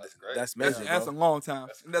 wow, that's great. That's major, That's a bro. long time.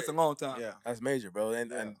 That's a great. long time. Yeah. That's major, bro.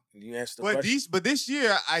 And Yeah. and you answered the question. But this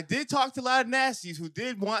year I did talk to a lot of nasties who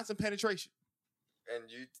did want some penetration.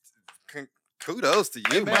 And kudos to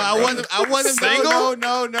you, No, man. I wasn't single.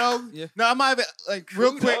 No. Yeah. No, I might have like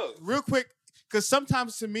real Kudos. quick, because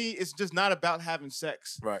sometimes to me it's just not about having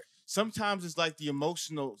sex. Right. Sometimes it's like the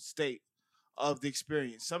emotional state of the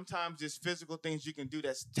experience. Sometimes it's physical things you can do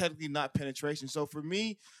that's technically not penetration. So for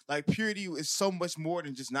me, like purity is so much more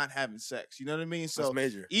than just not having sex. You know what I mean? So That's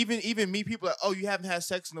major. even me, people are like, oh, you haven't had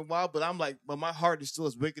sex in a while, but I'm like, but my heart is still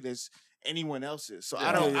as wicked as anyone else's. So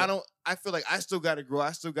Yeah. I feel like I still got to grow.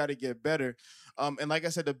 I still got to get better. And like I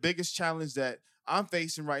said, the biggest challenge that I'm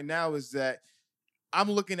facing right now is that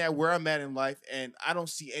I'm looking at where I'm at in life, and I don't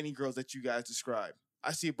see any girls that you guys describe.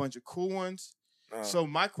 I see a bunch of cool ones. So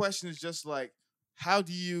my question is just like, how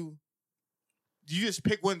do you just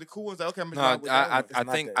pick one of the cool ones? Like, okay, I'm gonna No, try with that one. I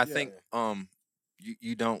not think that- I yeah. think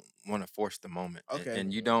you don't want to force the moment. Okay.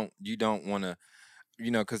 And you don't want to,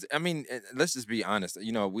 because I mean, let's just be honest.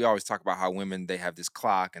 We always talk about how women, they have this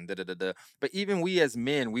clock and da da da da. But even we as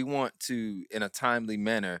men, we want to, in a timely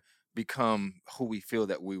manner, become who we feel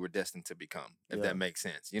that we were destined to become. If Yeah. that makes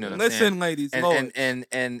sense, you know what I'm saying? Listen, ladies, Lord.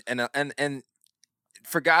 And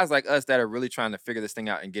for guys like us that are really trying to figure this thing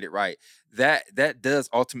out and get it right, that does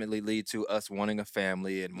ultimately lead to us wanting a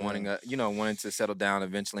family and wanting wanting to settle down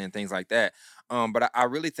eventually and things like that. But I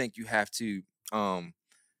really think you have to,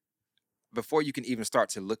 before you can even start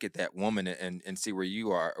to look at that woman and see where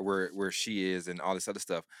you are, where she is and all this other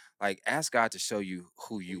stuff, like ask God to show you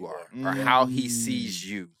who you are or how he sees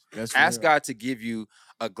you. That's Ask real. God to give you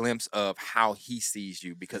a glimpse of how he sees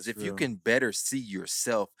you, because That's if you real. can better see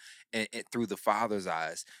yourself and through the Father's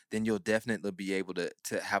eyes, then you'll definitely be able to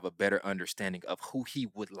have a better understanding of who he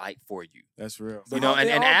would like for you. That's real. So You know, it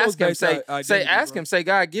and all ask goes him, back to say, identity, ask bro. him, say,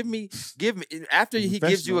 God, give me, after he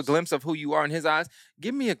gives you a Professionals. glimpse of who you are in his eyes,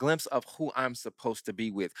 give me a glimpse of who I'm supposed to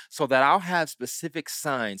be with, so that I'll have specific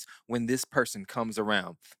signs when this person comes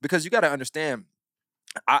around. Because you got to understand,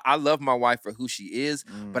 I love my wife for who she is,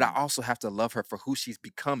 but I also have to love her for who she's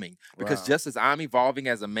becoming. Because Wow. just as I'm evolving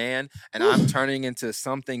as a man and I'm turning into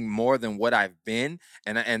something more than what I've been,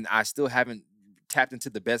 and I still haven't tapped into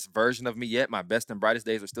the best version of me yet, my best and brightest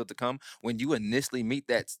days are still to come. When you initially meet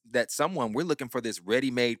that someone, we're looking for this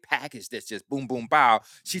ready-made package that's just boom, boom, pow.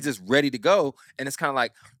 She's just ready to go. And it's kind of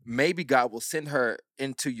like, maybe God will send her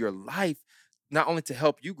into your life not only to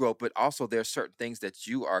help you grow, but also there's certain things that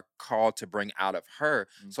you are called to bring out of her,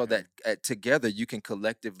 so Okay. that together you can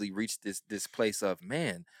collectively reach this place of,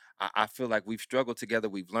 man, I feel like we've struggled together,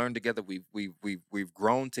 we've learned together, we've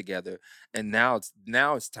grown together, and now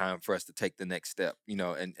it's time for us to take the next step,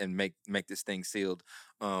 and make this thing sealed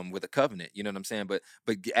with a covenant. You know what I'm saying? But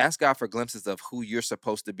ask God for glimpses of who you're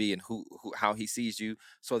supposed to be and who how he sees you,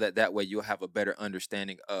 so that way you'll have a better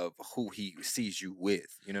understanding of who he sees you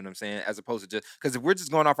with. You know what I'm saying? As opposed to just, because if we're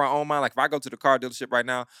just going off our own mind, like if I go to the car dealership right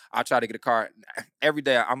now, I try to get a car every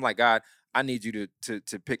day. I'm like, God, I need you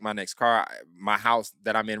to pick my next car. My house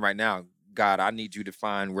that I'm in right now, God, I need you to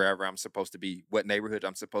find wherever I'm supposed to be, what neighborhood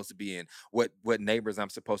I'm supposed to be in, what neighbors I'm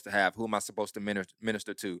supposed to have, who am I supposed to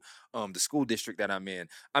minister to, the school district that I'm in.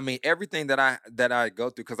 I mean, everything that I go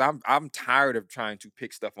through, because I'm tired of trying to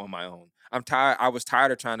pick stuff on my own. I was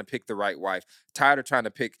tired of trying to pick the right wife, tired of trying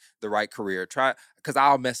to pick the right career, because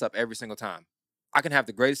I'll mess up every single time. I can have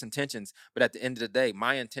the greatest intentions, but at the end of the day,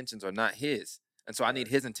 my intentions are not his. And so I need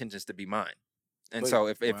his intentions to be mine. And But- so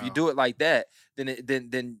if you Wow. do it like that,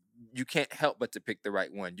 then you can't help but to pick the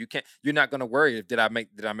right one. You're not going to worry if did I make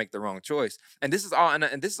the wrong choice. And this is all and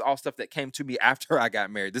this is all stuff that came to me after I got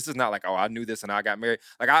married. This is not like, oh, I knew this and I got married.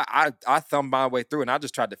 Like I thumbed my way through, and I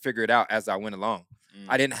just tried to figure it out as I went along.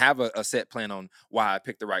 I didn't have a set plan on why I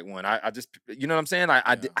picked the right one. I just, you know what I'm saying?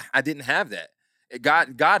 I didn't have that.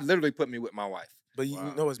 God literally put me with my wife. But you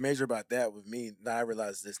know what's major about that with me? Now I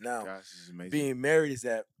realize this now. Gosh, this is amazing. Being married is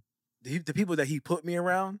that the people that he put me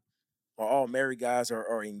around are all married guys or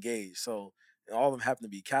are engaged. So and all of them happen to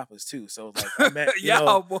be Kappas too. So like I met,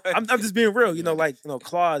 boy. I'm just being real. You know, like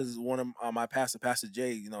Claude is one of my Pastor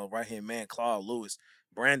Jay. You know, right hand man, Claude Lewis,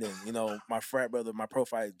 Brandon. You know, my frat brother, my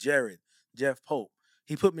profile, Jared, Jeff Pope.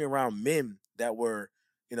 He put me around men that were,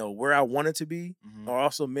 where I wanted to be, or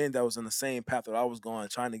also men that was on the same path that I was going,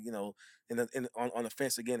 trying to, on the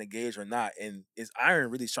fence again, engage or not. And it's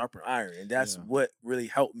iron really sharpen iron, and that's what really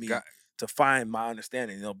helped me to find my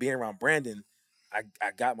understanding. You know, being around Brandon, I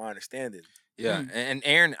got my understanding. Yeah, and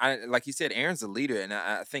Aaron, like you said, Aaron's a leader, and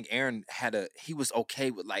I think Aaron he was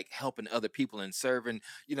okay with like helping other people and serving,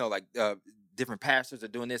 like different pastors are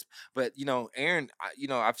doing this, but Aaron,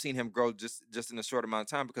 I've seen him grow just in a short amount of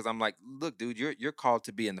time because I'm like, look, dude, you're called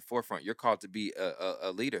to be in the forefront, you're called to be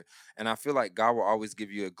a leader, and I feel like God will always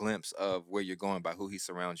give you a glimpse of where you're going by who He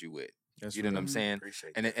surrounds you with. You know what I'm saying?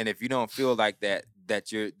 And if you don't feel like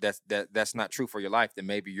that's not true for your life, then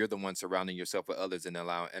maybe you're the one surrounding yourself with others and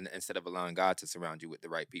instead of allowing God to surround you with the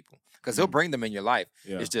right people, because He'll bring them in your life.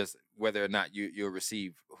 Yeah. It's just whether or not you'll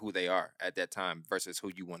receive who they are at that time versus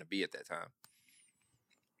who you want to be at that time.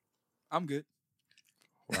 I'm good.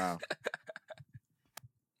 Wow.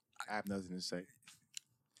 I have nothing to say.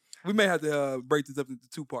 We may have to break this up into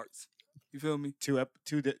 2 parts. You feel me? Two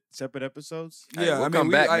separate episodes? Yeah, we'll come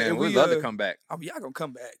back, man. We'd love to come back. I mean, y'all gonna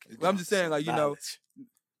come back. But I'm just saying, like,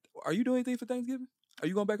 are you doing anything for Thanksgiving? Are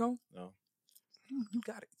you going back home? No. You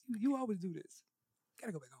got it. You always do this.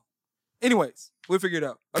 Gotta go back home. Anyways, we'll figure it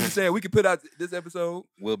out. I'm just saying, we could put out this episode.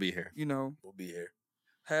 We'll be here. We'll be here.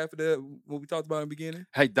 Half of what we talked about in the beginning.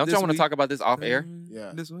 Hey, don't y'all want to talk about this off air?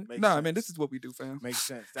 Yeah. This week? Nah, man, this is what we do, fam. Makes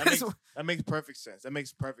sense. That makes perfect sense.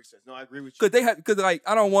 No, I agree with you. Because like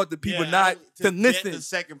I don't want the people to listen. The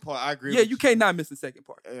second part, I agree. Yeah, you can't not miss the second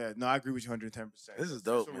part. Yeah, no, I agree with you 110%. This is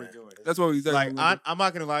dope. That's what we're doing. That's what we're doing. Like I'm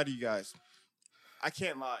not gonna lie to you guys. I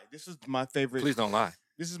can't lie. This is my favorite. Please don't lie.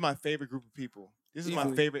 This is my favorite group of people. This is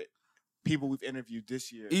my favorite people we've interviewed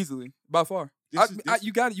this year. Easily, by far.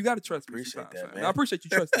 You got to trust me. Appreciate that, man. I appreciate you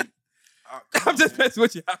trusting me. I'm just messing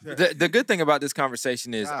with you. The good thing about this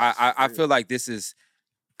conversation is I feel like this is,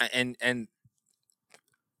 and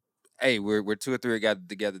hey, we're 2 or 3 gathered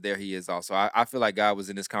together. There he is also. I feel like God was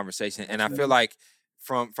in this conversation, and I feel like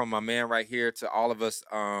from my man right here to all of us,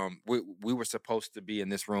 we were supposed to be in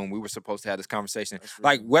this room. We were supposed to have this conversation.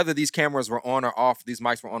 Like whether these cameras were on or off, these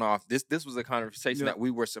mics were on or off. This was a conversation that we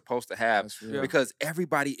were supposed to have because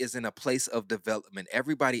everybody is in a place of development.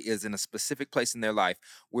 Everybody is in a specific place in their life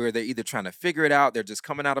where they're either trying to figure it out, they're just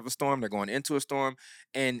coming out of a storm, they're going into a storm,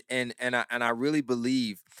 and I really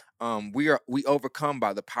believe we overcome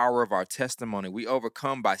by the power of our testimony. We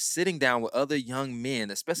overcome by sitting down with other young men,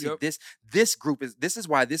 especially this group this is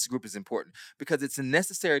why this group is important, because it's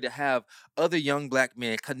necessary to have other young Black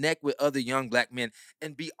men connect with other young Black men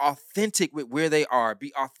and be authentic with where they are,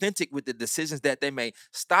 be authentic with the decisions that they make.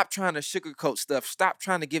 Stop trying to sugarcoat stuff. Stop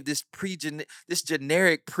trying to give this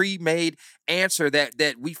generic pre-made answer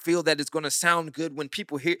that we feel that it's going to sound good when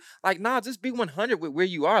people hear. Like, nah, just be 100 with where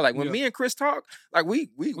you are. Like when me and Chris talk, like we're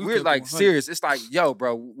like 100. Serious. It's like, yo,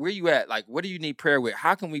 bro, where you at? Like, what do you need prayer with?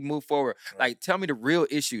 How can we move forward? Like, tell me the real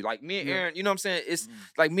issue. Like me and Aaron, you know what I'm saying? It's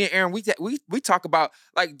like me and Aaron, we talk about,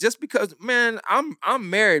 like, just because, man, I'm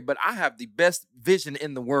married, but I have the best vision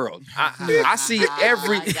in the world. I see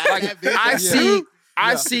every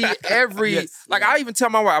I see every I even tell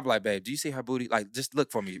my wife, I'm like, babe, do you see her booty? Like, just look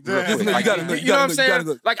for me. Real quick. Like, you know what I'm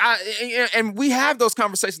saying? Like and we have those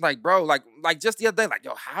conversations, like, bro, like just the other day, like,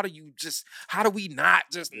 yo, how do we not,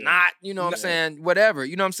 you know what I'm saying? Whatever,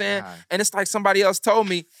 you know what I'm saying? And it's like somebody else told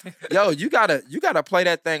me, yo, you gotta play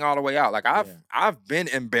that thing all the way out. Like I've been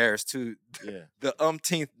embarrassed to the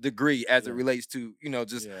umpteenth degree as it relates to,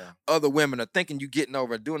 just other women are thinking you getting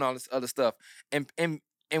over, doing all this other stuff. And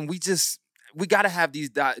we got to have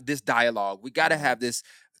this dialogue. We got to have this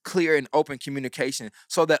clear and open communication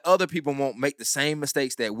so that other people won't make the same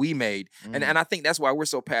mistakes that we made. And I think that's why we're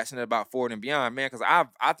so passionate about Forward and Beyond, man, because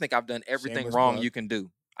I think I've done everything wrong you can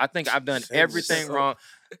do. I think I've done everything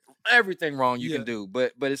wrong you can do.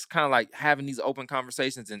 But it's kind of like having these open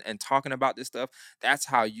conversations and talking about this stuff. That's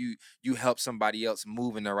how you help somebody else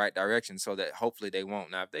move in the right direction so that hopefully they won't.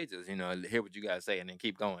 Now, if they just, hear what you guys say and then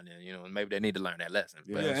keep going, then, maybe they need to learn that lesson.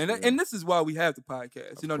 And this is why we have the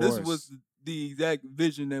podcast. This was the exact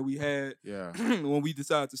vision that we had when we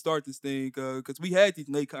decided to start this thing, because we had these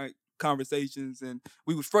late conversations, and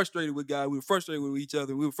we were frustrated with God, we were frustrated with each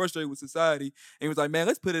other, we were frustrated with society, and he was like, man,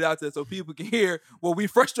 let's put it out there so people can hear what we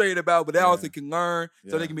frustrated about, but they also can learn,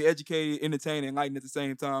 so they can be educated, entertained, and enlightened at the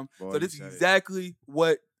same time. Boy, so this is exactly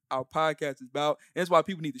what our podcast is about, and that's why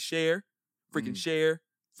people need to share, freaking share,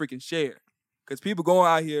 because people going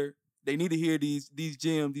out here, they need to hear these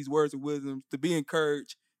gems, these words of wisdom, to be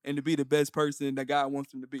encouraged and to be the best person that God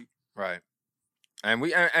wants them to be. Right. And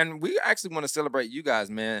we actually want to celebrate you guys,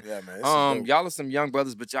 man. Yeah, man. Y'all are some young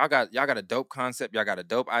brothers, but y'all got a dope concept. Y'all got a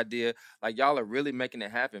dope idea. Like, y'all are really making it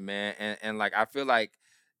happen, man. And like, I feel like,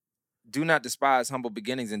 do not despise humble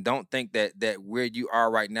beginnings, and don't think that where you are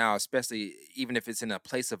right now, especially even if it's in a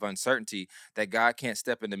place of uncertainty, that God can't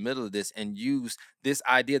step in the middle of this and use this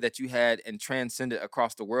idea that you had and transcend it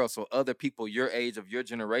across the world, so other people your age, of your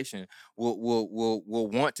generation, will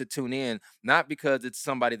want to tune in, not because it's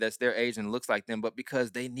somebody that's their age and looks like them, but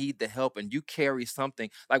because they need the help, and you carry something.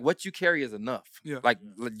 Like, what you carry is enough. Like,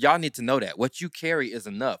 y'all need to know that what you carry is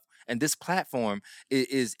enough, and this platform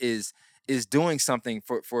is doing something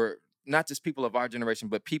for not just people of our generation,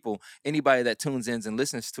 but anybody that tunes in and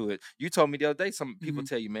listens to it. You told me the other day, some people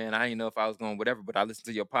tell you, man, I didn't know if I was going whatever, but I listened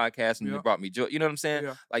to your podcast and you brought me joy. You know what I'm saying?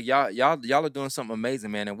 Yeah. Like, y'all are doing something amazing,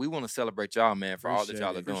 man, and we want to celebrate y'all, man, for all that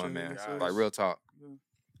y'all are doing, man. Like, real talk. Yeah.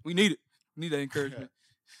 We need it. We need that encouragement.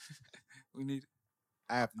 We need it.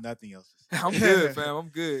 I have nothing else to say. I'm good, fam. I'm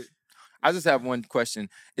good. I just have one question.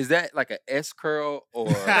 Is that like a S curl, or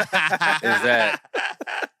is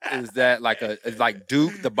that like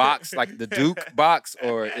Duke, the box, like the Duke box,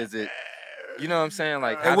 or is it, you know what I'm saying?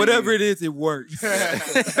 Like, and whatever it is, it works.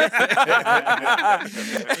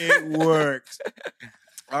 It works.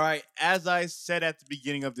 All right. As I said at the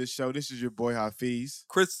beginning of this show, this is your boy Hafeez.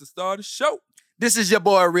 Chris, the star of the show. This is your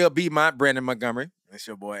boy Real B Mont, Brandon Montgomery. It's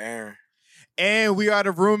your boy Aaron. And we are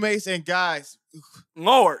the roommates. And guys,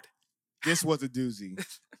 Lord, this was a doozy.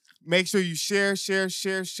 Make sure you share,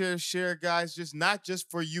 guys. Not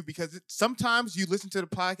just for you, because sometimes you listen to the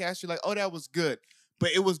podcast, you're like, oh, that was good.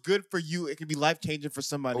 But it was good for you. It can be life-changing for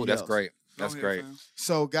somebody else. Oh, that's great. That's great. Fam.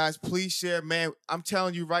 So, guys, please share. Man, I'm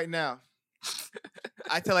telling you right now,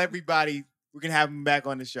 I tell everybody we're going to have him back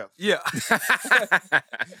on the show. Yeah.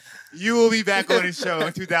 You will be back on the show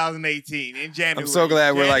in 2018, in January. I'm so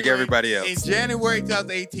glad we're like everybody else. In January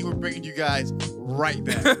 2018, we're bringing you guys right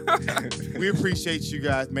back. We appreciate you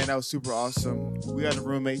guys, man. That was super awesome. We are the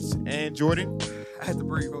roommates. And Jordan? I had to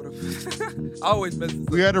breathe. Hold up. I always mess this up.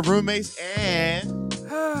 We are the roommates and...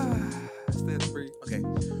 I still had to breathe. Okay.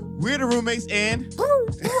 We're the roommates and...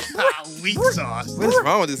 Wheat sauce. What's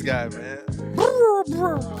wrong with this guy, man?